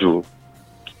can't do.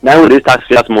 Now when they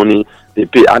taxpayers money they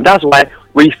pay, and that's why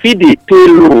we see dey pay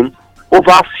loan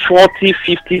over 40,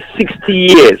 50, 60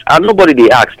 years, and nobody dey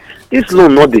ask. This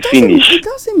loan not dey finish. It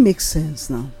doesn't make sense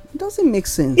now. It doesn't make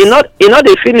sense. It not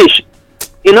dey finish.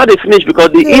 It not dey finish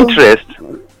because the interest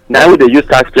now they use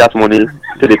taxpayers money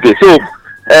to dey pay. So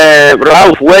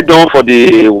Ralph, well done for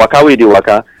the waka wey dey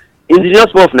waka. Indigenous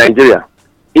people of Nigeria,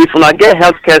 if una get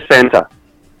healthcare center,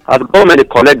 as government dey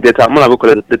collect data, una go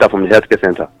collect data from the healthcare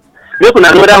center. Make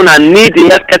una know that una need the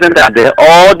healthcare center there,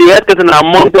 or the healthcare center na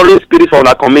monitoring spirit for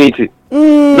una community.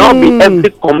 Not be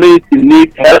every community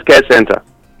need healthcare center.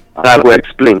 And I will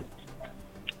explain.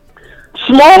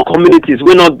 Small communities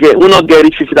will not get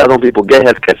reach 50,000 people get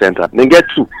healthcare center. They get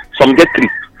 2, some get 3,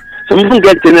 some even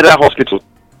get general hospital,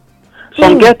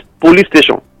 some get police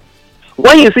station.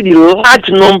 When you see the large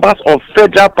numbers of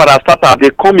federal parastatals, they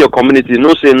come your community,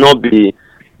 no say not be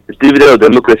the dividend of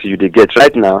democracy you they get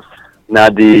right now. Now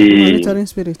the monitoring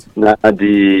spirit. Now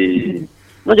the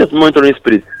not just monitoring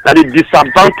spirit. Now the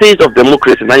disadvantage of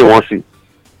democracy. Now you want to see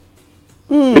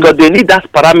because they need that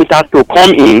parameters to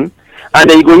come in, and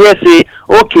then you go here say,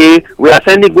 okay, we are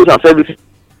sending goods and services.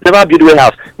 Never build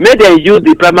warehouse. May they use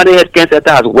the primary health care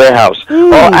center as warehouse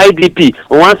or IDP.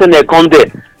 Once they come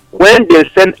there, when they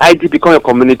send IDP come your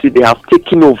community, they have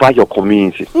taken over your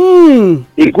community.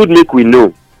 It could make we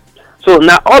know. So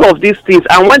now all of these things,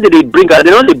 and when they bring, they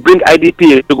don't bring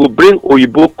IDP, they go bring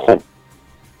Oyibo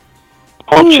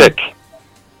come check.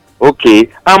 Okay,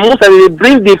 and most of them, they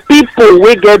bring the people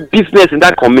who get business in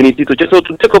that community to take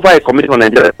over a community from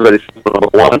Nigeria. Very simple, number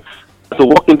one, to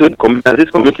walk into the community, and this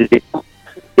community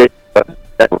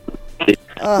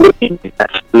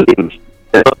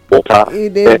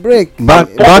they break. Back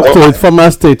to its former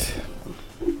state.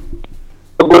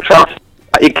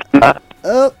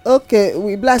 Okay,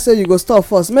 we bless you go stop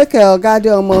first. Make a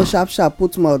guardian more sharp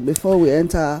put mouth before we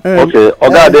enter. Okay,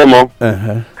 demo.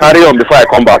 Carry on before I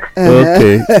come back.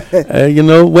 Okay.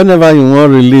 Whenever you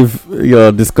want to relieve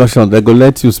your discussion, they go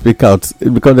let you speak out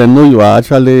because they know you are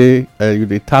actually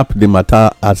they tap the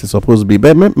matter as it's supposed to be.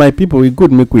 But my people, it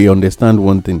could make we understand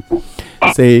one thing.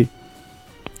 Say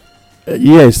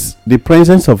yes, the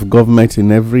presence of government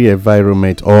in every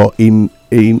environment or in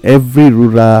every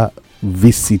rural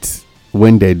visit.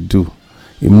 When they do,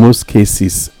 in most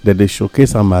cases, that they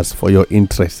showcase them as for your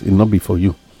interest, it not be for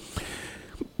you.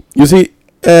 You see,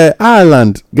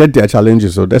 Ireland get their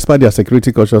challenges, so despite their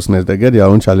security consciousness, they get their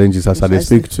own challenges as I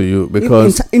speak to you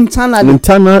because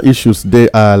internal issues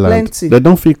they Ireland plenty. They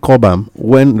don't feel cobham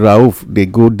when Rauf they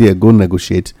go there go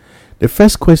negotiate. The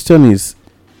first question is,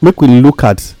 make we look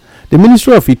at the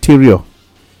Ministry of Interior.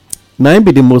 Now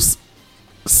be the most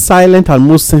silent and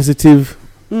most sensitive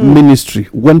ministry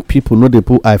when people know they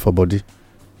put eye for body,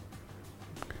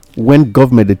 when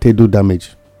government they do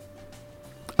damage.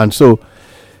 And so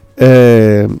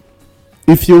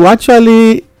if you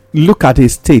actually look at a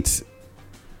state,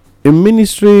 a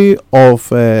ministry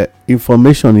of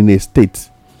information in a state,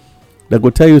 they go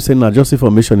tell you say now just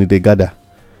information they gather,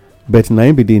 but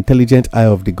now be the intelligent eye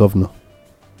of the governor.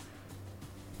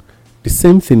 The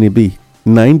same thing it be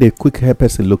now the quick help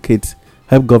us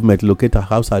help government locate a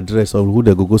house address or who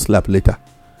they go slap later.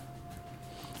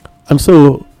 And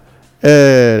so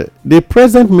the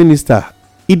present minister,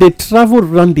 they travel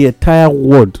around the entire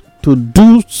world to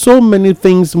do so many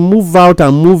things, move out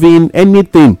and move in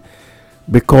anything,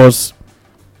 because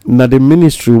now the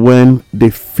ministry when they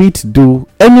fit do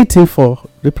anything for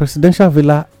the presidential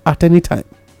villa at any time.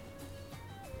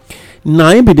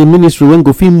 Now be the ministry when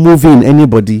go fit move in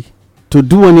anybody to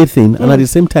do anything and at the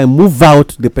same time move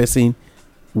out the person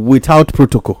without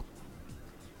protocol.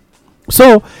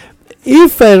 So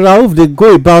if Rauf they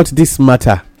go about this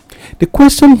matter, the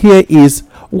question here is,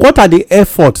 what are the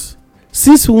efforts?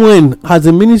 Since when has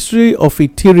the Ministry of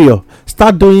Interior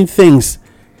start doing things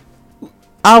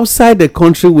outside the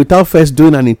country without first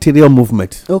doing an interior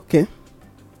movement? Okay.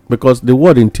 Because the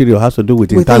word interior has to do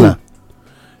with internal.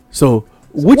 So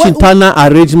which internal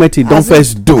arrangement it don't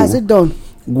first do? Has it done?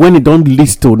 When it don't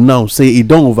list to now say it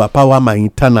don't overpower my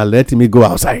internal, let me go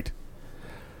outside.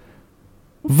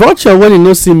 Vulture when you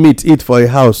no see meat eat for a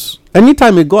house,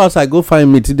 anytime you go outside go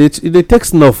find meat, they take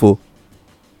snuff.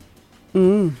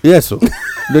 Yes, so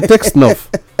they take snuff.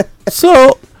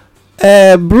 So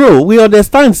bro, we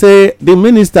understand say the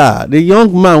minister, the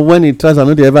young man, when he tries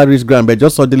and they ever reach ground, but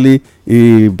just suddenly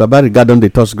Baba regard on the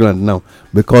touch ground now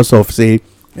because of say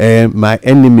my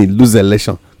enemy lose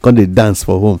election. Can they dance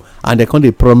for home and they can they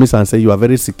promise and say you are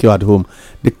very secure at home.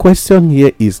 The question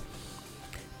here is,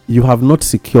 you have not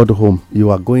secured home. You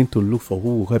are going to look for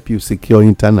who will help you secure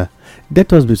internal.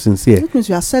 Let us be sincere. It means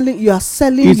you are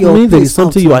selling It your means there is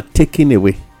something you are taking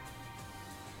away.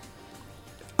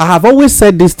 I have always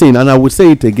said this thing, and I will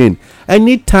say it again.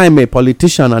 Anytime a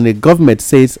politician and a government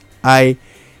says, I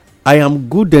am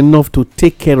good enough to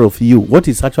take care of you, what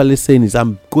it's actually saying is,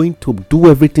 I'm going to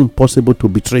do everything possible to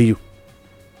betray you.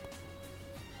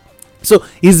 So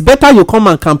it's better you come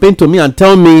and campaign to me and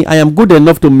tell me I am good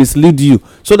enough to mislead you,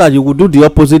 so that you will do the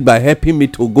opposite by helping me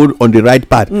to go on the right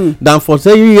path, than for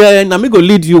saying, yeah, I'm going to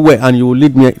lead you well and you will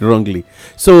lead me wrongly.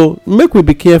 So make we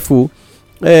be careful.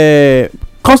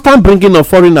 Constant bringing of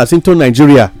foreigners into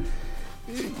Nigeria,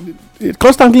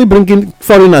 constantly bringing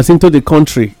foreigners into the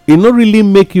country, it not really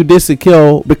make you dey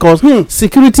secure, because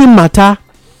security matter.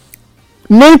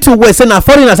 Known to West, and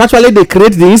foreigners actually they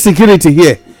create the insecurity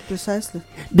here. Precisely.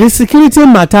 The security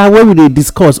matter where we dey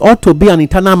discuss ought to be an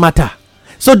internal matter.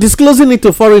 So disclosing it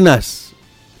to foreigners,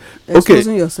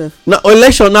 Exposing yourself. now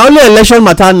only election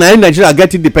matter. Now Nigeria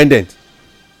get independent.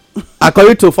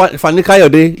 According to Fani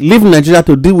Kayode, leave Nigeria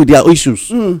to deal with their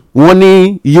issues.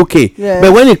 Warning UK. Yeah.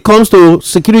 But when it comes to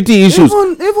security issues,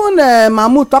 Even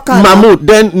Mahmoud talk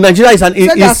then Nigeria is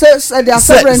their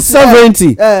sovereignty.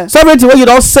 Sovereignty. Sovereignty when you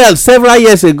don't sell several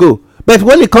years ago. But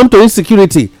when it comes to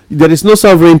insecurity, there is no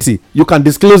sovereignty. You can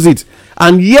disclose it.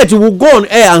 And yet you will go on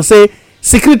air and say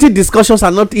security discussions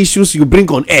are not issues you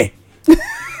bring on air.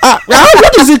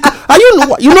 What is it?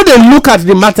 You know they look at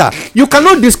the matter. You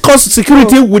cannot discuss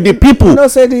security with the people. No,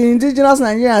 say the indigenous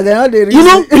Nigerians, they know the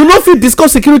reason. You know if you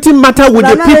discuss security matter with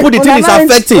the people, the thing is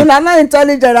affecting. Una not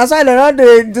intelligent. That's why they know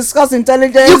they discuss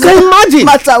intelligence. You can imagine.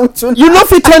 Matter with you know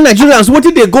if you tell Nigerians what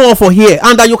did they go on for here,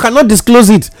 and that you cannot disclose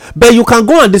it, but you can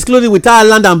go and disclose it with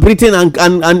Ireland and Britain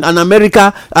and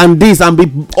America and this and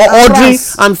be ordering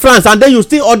and France, and then you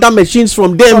still order machines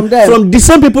from them from the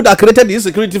same people that created the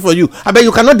insecurity for you. I bet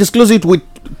you cannot disclose it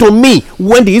to me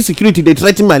when the insecurity they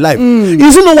threaten my life.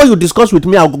 Is it not what you discuss with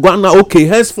me? I'll go now. Okay,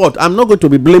 henceforth I'm not going to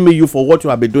be blaming you for what you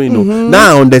have been doing. No.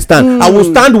 Now I understand. I will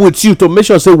stand with you to make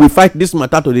sure say we fight this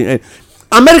matter to the end.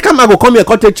 American man go come here,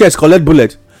 cut take chest, collect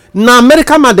bullet. Now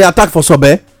American man they attack for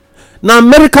Sobe. Now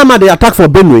American man they attack for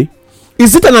Benue.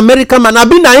 Is it an American man? I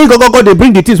been na go they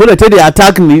bring the things when they tell they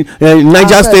attack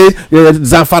Niger State,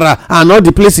 Zamfara and all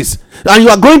the places, and you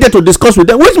are going there to discuss with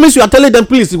them, which means you are telling them,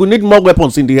 please, we need more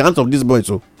weapons in the hands of these boys.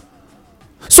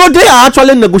 So they are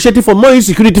actually negotiating for more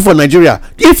insecurity for Nigeria.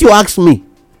 If you ask me,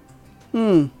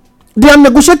 they are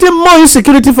negotiating more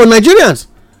insecurity for Nigerians,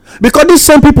 because these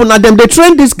same people now they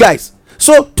train these guys.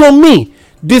 So to me,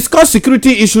 discuss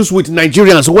security issues with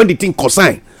Nigerians when the thing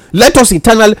concern. Let us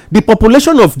internally, the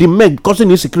population of the men causing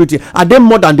insecurity, are they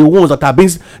more than the ones that are being,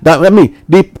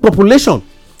 the population,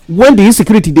 when the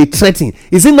insecurity they threaten,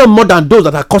 is it not more than those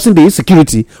that are causing the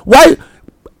insecurity? Why?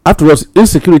 After all,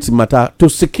 insecurity matter, to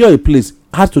secure a place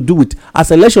has to do with,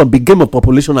 as election be game of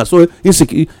population, as so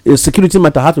security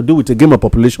matter has to do with a game of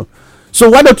population.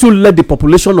 So why don't you let the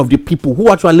population of the people who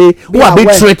actually, who are being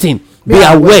threatened, be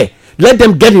aware, let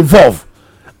them get involved.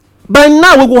 By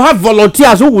now we will have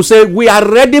volunteers who will say we are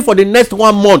ready for the next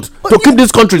 1 month to keep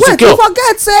this country secure. Don't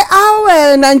forget say how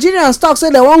Nigerians talk say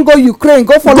they won't go Ukraine,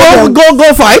 go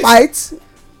fight.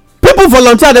 People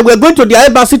volunteer, they were going to the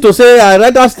embassy to say I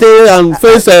rather stay and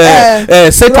face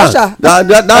Satan.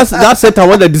 That Satan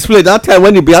when they display that time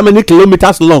when it be how many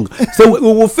kilometers long. So we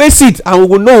will face it and we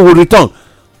will know we will return.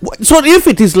 So if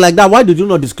it is like that, why did you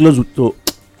not disclose it to?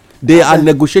 They are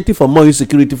negotiating for more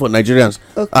security for Nigerians.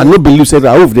 I no believe say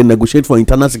that if they negotiate for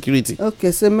internal security.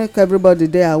 Okay, so make everybody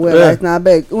there aware right now.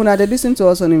 Beg, una they listen to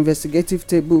us on investigative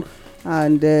table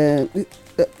and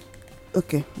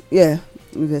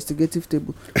investigative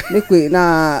table. Make we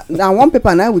now one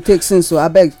paper now we take since so I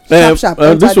beg sharp.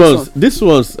 This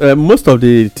one's most of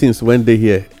the things when they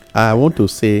hear. I want to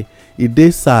say it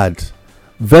is sad,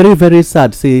 very very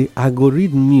sad. Say I go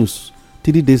read news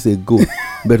 3 days ago,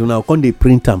 but now can they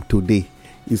print them today?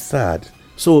 It's sad.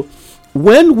 So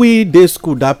when we dey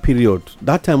school that period,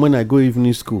 that time when I go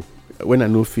evening school, when I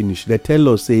no finish, they tell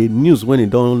us say news when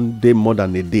it don't dey more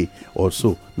than a day or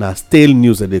so. Now stale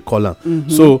news that they call them.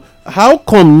 So how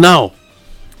come now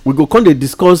we go come they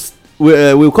discuss?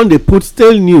 We come they put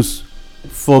stale news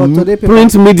for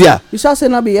print media. You shall say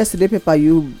not be yesterday paper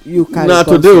you can. Now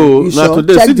today,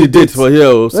 see the date for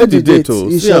here. See the date.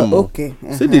 You sure? Okay.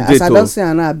 See the date. As I don't say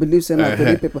I believe say not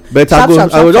today paper. But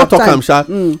I will not talk am sharp.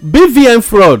 BVN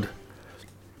fraud.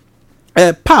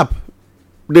 PAP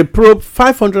they probe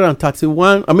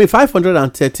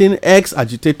 513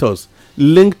 ex-agitators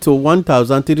linked to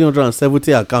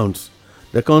 1,370 accounts.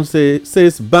 The country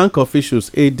says bank officials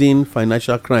aiding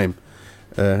financial crime.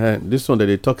 This one that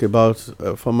they talk about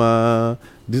former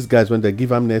these guys when they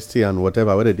give amnesty and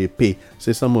whatever, whether they pay.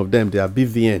 Say some of them they are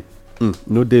BVN.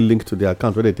 No, they link to their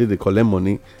account where they collect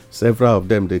money. Several of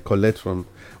them they collect from.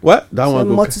 What that so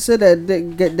one? Say that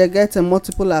they get a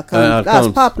multiple account. That's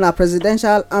PAP now,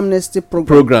 Presidential Amnesty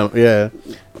Program. Yeah.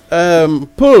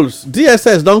 Polls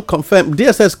DSS don't confirm.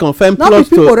 DSS confirm. Not be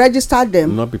people registered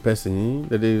them. Not be person.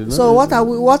 So what are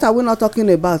we not talking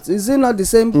about? Is it not the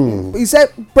same? He said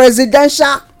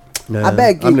presidential. I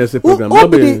beg you.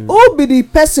 Who be the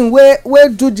person where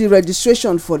do the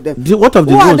registration for them? Who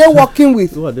are they working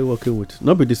with? Who are they working with?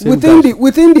 Not be the same within guys.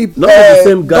 Within the not be the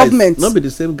same guys. Government. Not be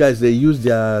the same guys. They use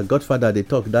their godfather. They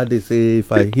talk that they say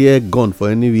if I hear gun for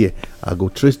anywhere, I go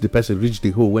trace the person, reach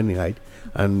the hole when he hide.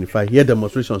 And if I hear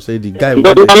demonstration, say the guy.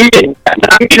 Okay.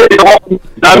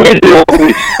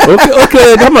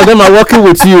 Some of them are working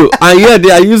with you, and yeah,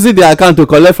 they are using their account to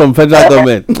collect from federal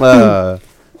government.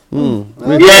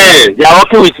 Yeah, they are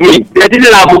working with me. They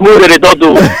didn't have they don't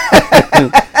do.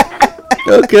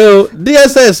 Okay,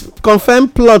 DSS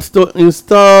confirmed plot to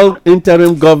install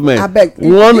interim government.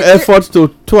 One effort to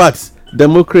thwart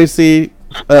democracy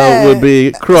will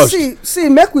be crushed. See,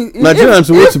 make we Nigerians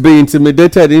will be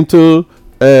intimidated into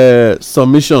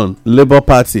submission. Labour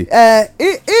Party.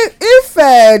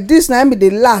 If this now be the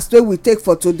last way we take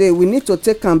for today, we need to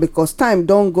take am because time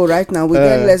don go right now. We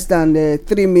get less than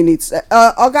 3 minutes.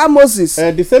 Oga Moses.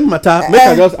 The same matter. Make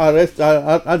I just arrest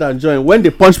add and join. When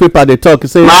the punch paper they talk,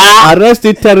 say arrest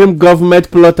interim government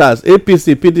plotters.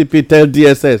 APC, PDP tell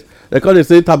DSS. Because they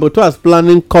say Taboto is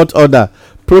planning court order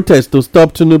protest to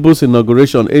stop Tinubu's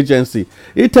inauguration agency.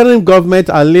 Interim government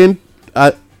alien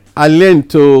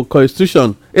to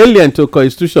constitution.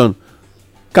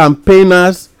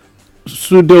 Campaigners,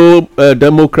 pseudo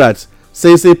Democrats,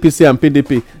 says APC and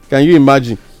PDP. Can you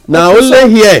imagine? Now only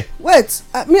here. Wait,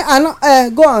 I know.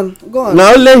 Go on.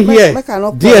 Now only here.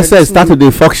 DSS started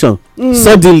the function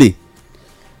suddenly.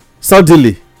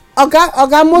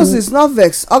 Oga Moses, not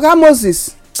vex. Oga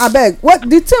Moses, abeg. What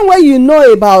the thing where you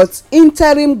know about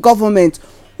interim government?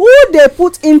 Who they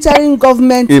put interim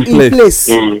government in place?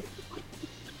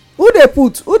 Who they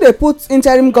put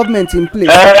interim government in place?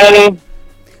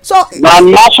 So the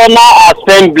National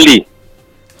Assembly.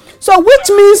 So which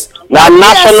means the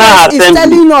National Assembly is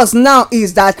telling us now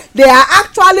is that they are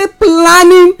actually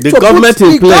planning the to government put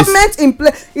in the place. Government in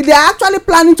place. They are actually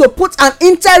planning to put an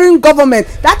interim government.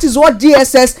 That is what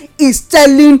DSS is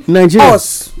telling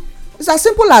us. It's as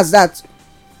simple as that.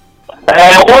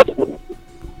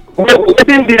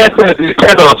 Within DSS is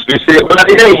tell us we say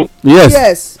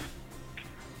yes.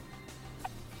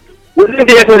 Within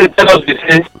DSS they tell us we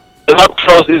say do not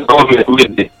trust this government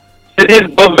with it. So this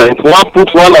government want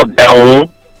put one of their own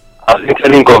as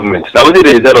interim government. Now what did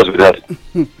they tell us with that?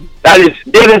 That is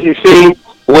DSS is saying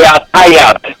we are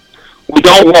tired. We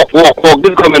don't work.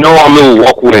 This government no want me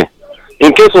work well.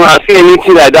 In case we see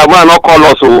anything like that, we are not call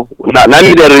us. So now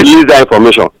need to release that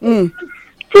information.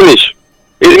 Finish.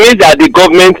 It means that the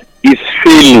government is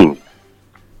failing.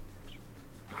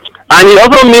 And it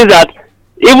also means that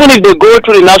even if they go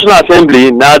to the National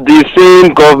Assembly, now the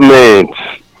same government.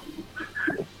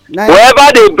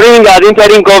 Wherever they bring as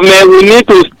interim government, we need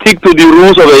to stick to the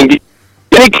rules of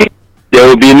engagement. There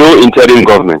will be no interim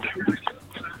government.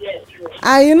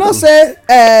 And you know, say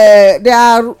there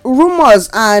are rumors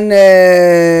and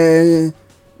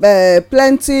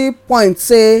plenty points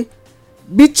say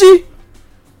Bichi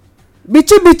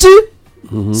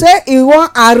say he wan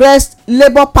arrest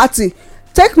Labour Party.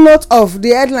 Take note of the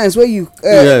headlines where you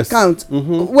count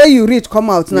where you read come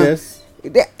out now.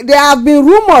 There have been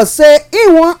rumors say he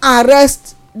wan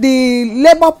arrest the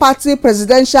Labour Party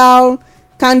presidential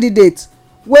candidate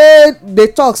wey dey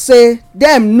talk say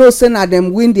dem know say na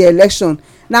dem win the election.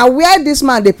 Na where this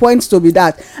man dey point to be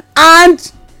that,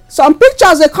 and some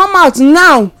pictures dey come out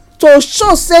now to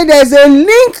show say there's a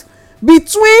link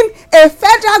between a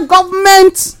federal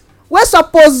government wey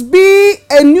suppose be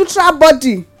a neutral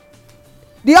body,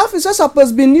 the office wey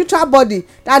suppose be neutral body,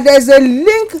 that there's a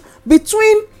link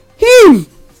between him,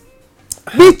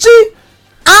 Bichi,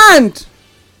 and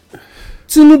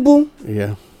Tinubu.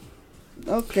 Yeah.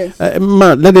 Okay.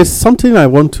 Man, there is something I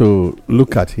want to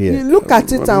look at here. You look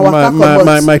at it and waka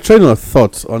comot. My train of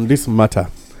thoughts on this matter.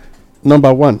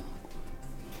 Number one,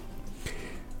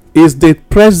 is the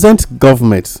present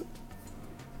government,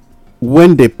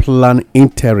 when they plan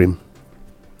interim,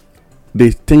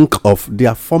 they think of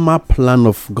their former plan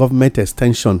of government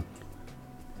extension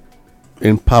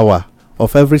in power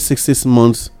of every 6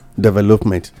 months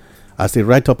development as a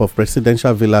write-up of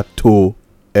presidential villa to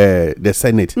the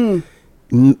Senate.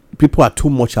 People are too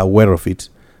much aware of it.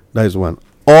 That is one.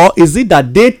 or is it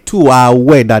that they too are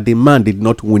aware that the man did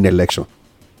not win election?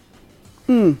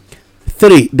 3,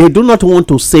 they do not want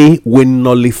to say we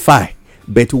nullify,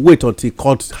 but wait until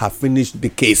court have finished the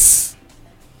case.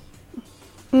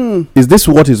 Is this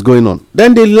what is going on?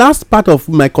 Then the last part of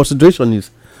my consideration is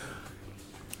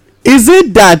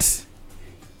it that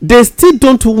they still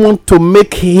don't want to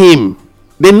make him,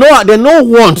 they know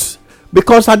want,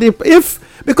 because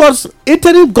because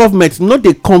interim government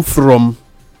they come from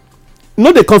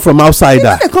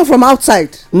outside. They come from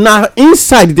outside. Now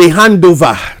inside they hand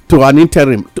over to an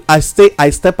interim. I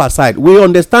step aside. We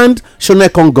understand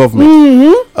Shonekon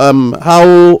government.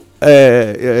 How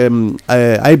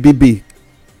IBB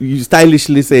you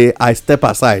stylishly say I step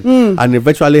aside and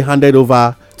eventually handed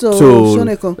over to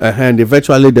Shonekon. And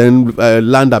eventually then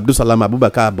land Abdul Salam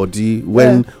Abubakar Bodi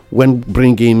when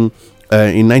bringing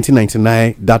in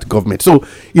 1999 that government. So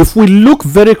if we look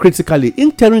very critically,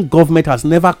 interim government has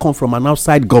never come from an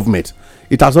outside government.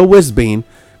 It has always been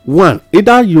one,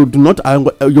 either you don't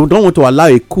want to allow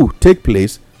a coup take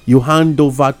place, you hand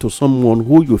over to someone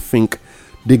who you think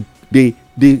the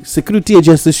security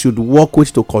agencies should work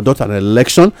with to conduct an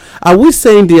election. Are we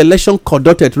saying the election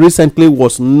conducted recently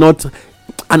was not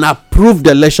an approved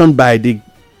election by the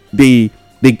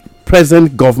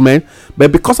present government,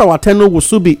 but because our tenure will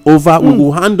soon be over, we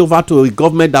will hand over to a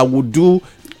government that will do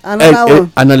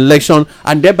an election,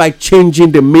 and thereby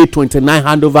changing the May 29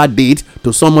 handover date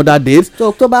to some other date, to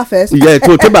October 1st. Yeah,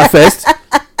 to October 1st.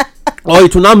 Or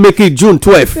it will now make it June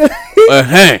 12th.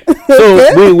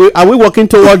 So we are we working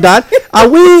toward that? Are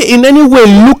we in any way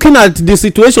looking at the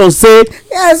situation? Say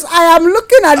yes, I am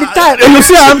looking at the time. You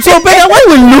see, I'm so bad. When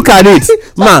we look at it, so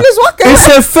man, it's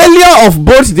a failure of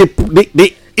both the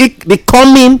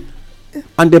coming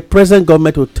and the present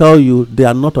government will tell you they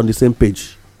are not on the same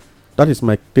page. That is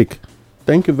my take.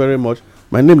 Thank you very much.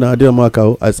 My name is Nadia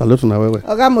Makao. I salute Nawewe.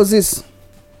 Oga Moses.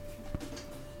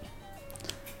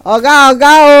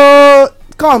 Oga,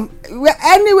 come.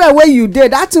 Anywhere where you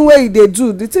did, that thing where you dey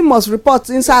do, the thing must report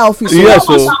inside office. Yes,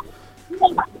 so.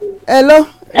 Hello.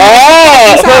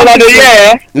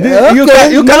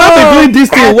 You cannot be doing this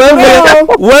thing when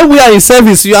we are in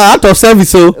service. You are out of service.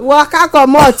 So waka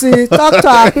comot, talk to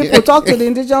our people, talk to the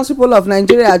indigenous people of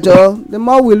Nigeria, Joe. The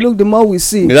more we look, the more we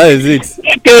see. That is it.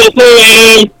 Okay, so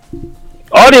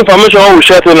all the information we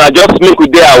share now, just make we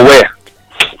dey aware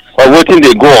of wetin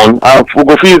dey go on, and we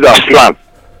go fit use am plan.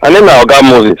 And then na Oga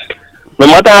Moses, no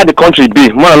matter how the country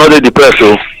be, more no dey depressed.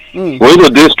 So we need to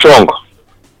dey strong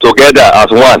together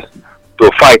as one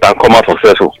to fight and come out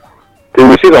successful. Till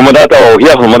we see some other time or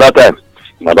hear some other time.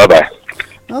 Bye bye.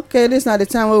 Okay, this na the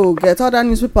time we will get other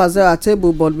newspapers there at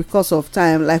table, but because of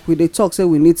time, like we dey talk, say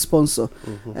we need sponsor.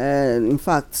 In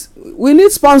fact, we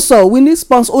need sponsor.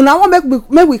 Una wan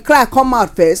make we cry come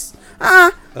out first.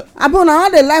 Abona how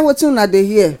dey like wetin una dey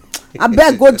hear.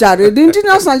 Abeg go jare. The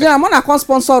indigenous Nigerian man come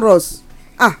sponsor us.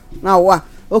 Now what?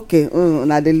 Okay,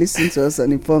 now they listen to us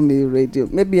on Inform Me Radio.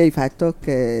 Maybe if I talk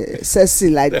sexy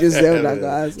like this, they'll go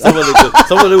ask.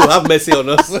 Somebody will have mercy on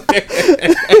us.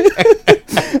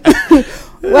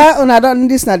 Well,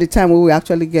 this not the time we will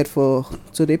actually get for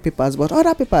today papers, but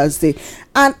other papers they,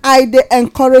 and I they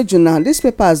encourage you now. These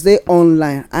papers they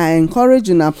online. I encourage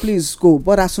you now. Please go.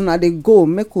 But as soon as they go,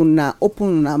 make una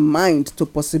open una mind to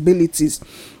possibilities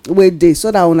where they,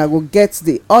 so that una go get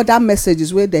the other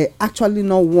messages where they actually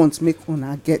not want make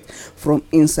una get from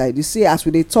inside. You see, as we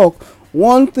they talk,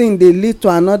 one thing they lead to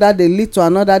another, they lead to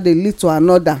another, they lead to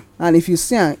another, and if you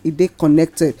see if they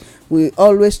connected, we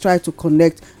always try to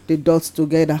connect the dots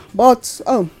together. But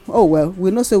oh well, we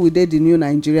know say we did the new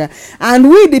Nigeria, and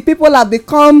we the people have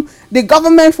become the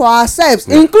government for ourselves,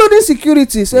 including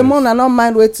security. So more than not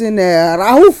mind waiting.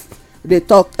 Rauf they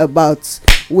talked about.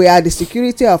 We are the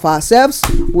security of ourselves.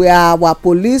 We are our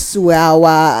police. We are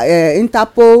our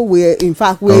Interpol. We are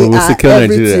everything.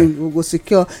 Nigeria. We will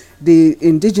secure the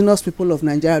indigenous people of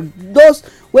Nigeria. Those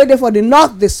where they for the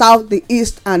north, the south, the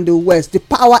east, and the west. The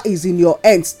power is in your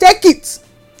hands. Take it.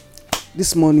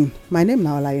 This morning, my name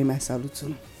now Olaye, my salute.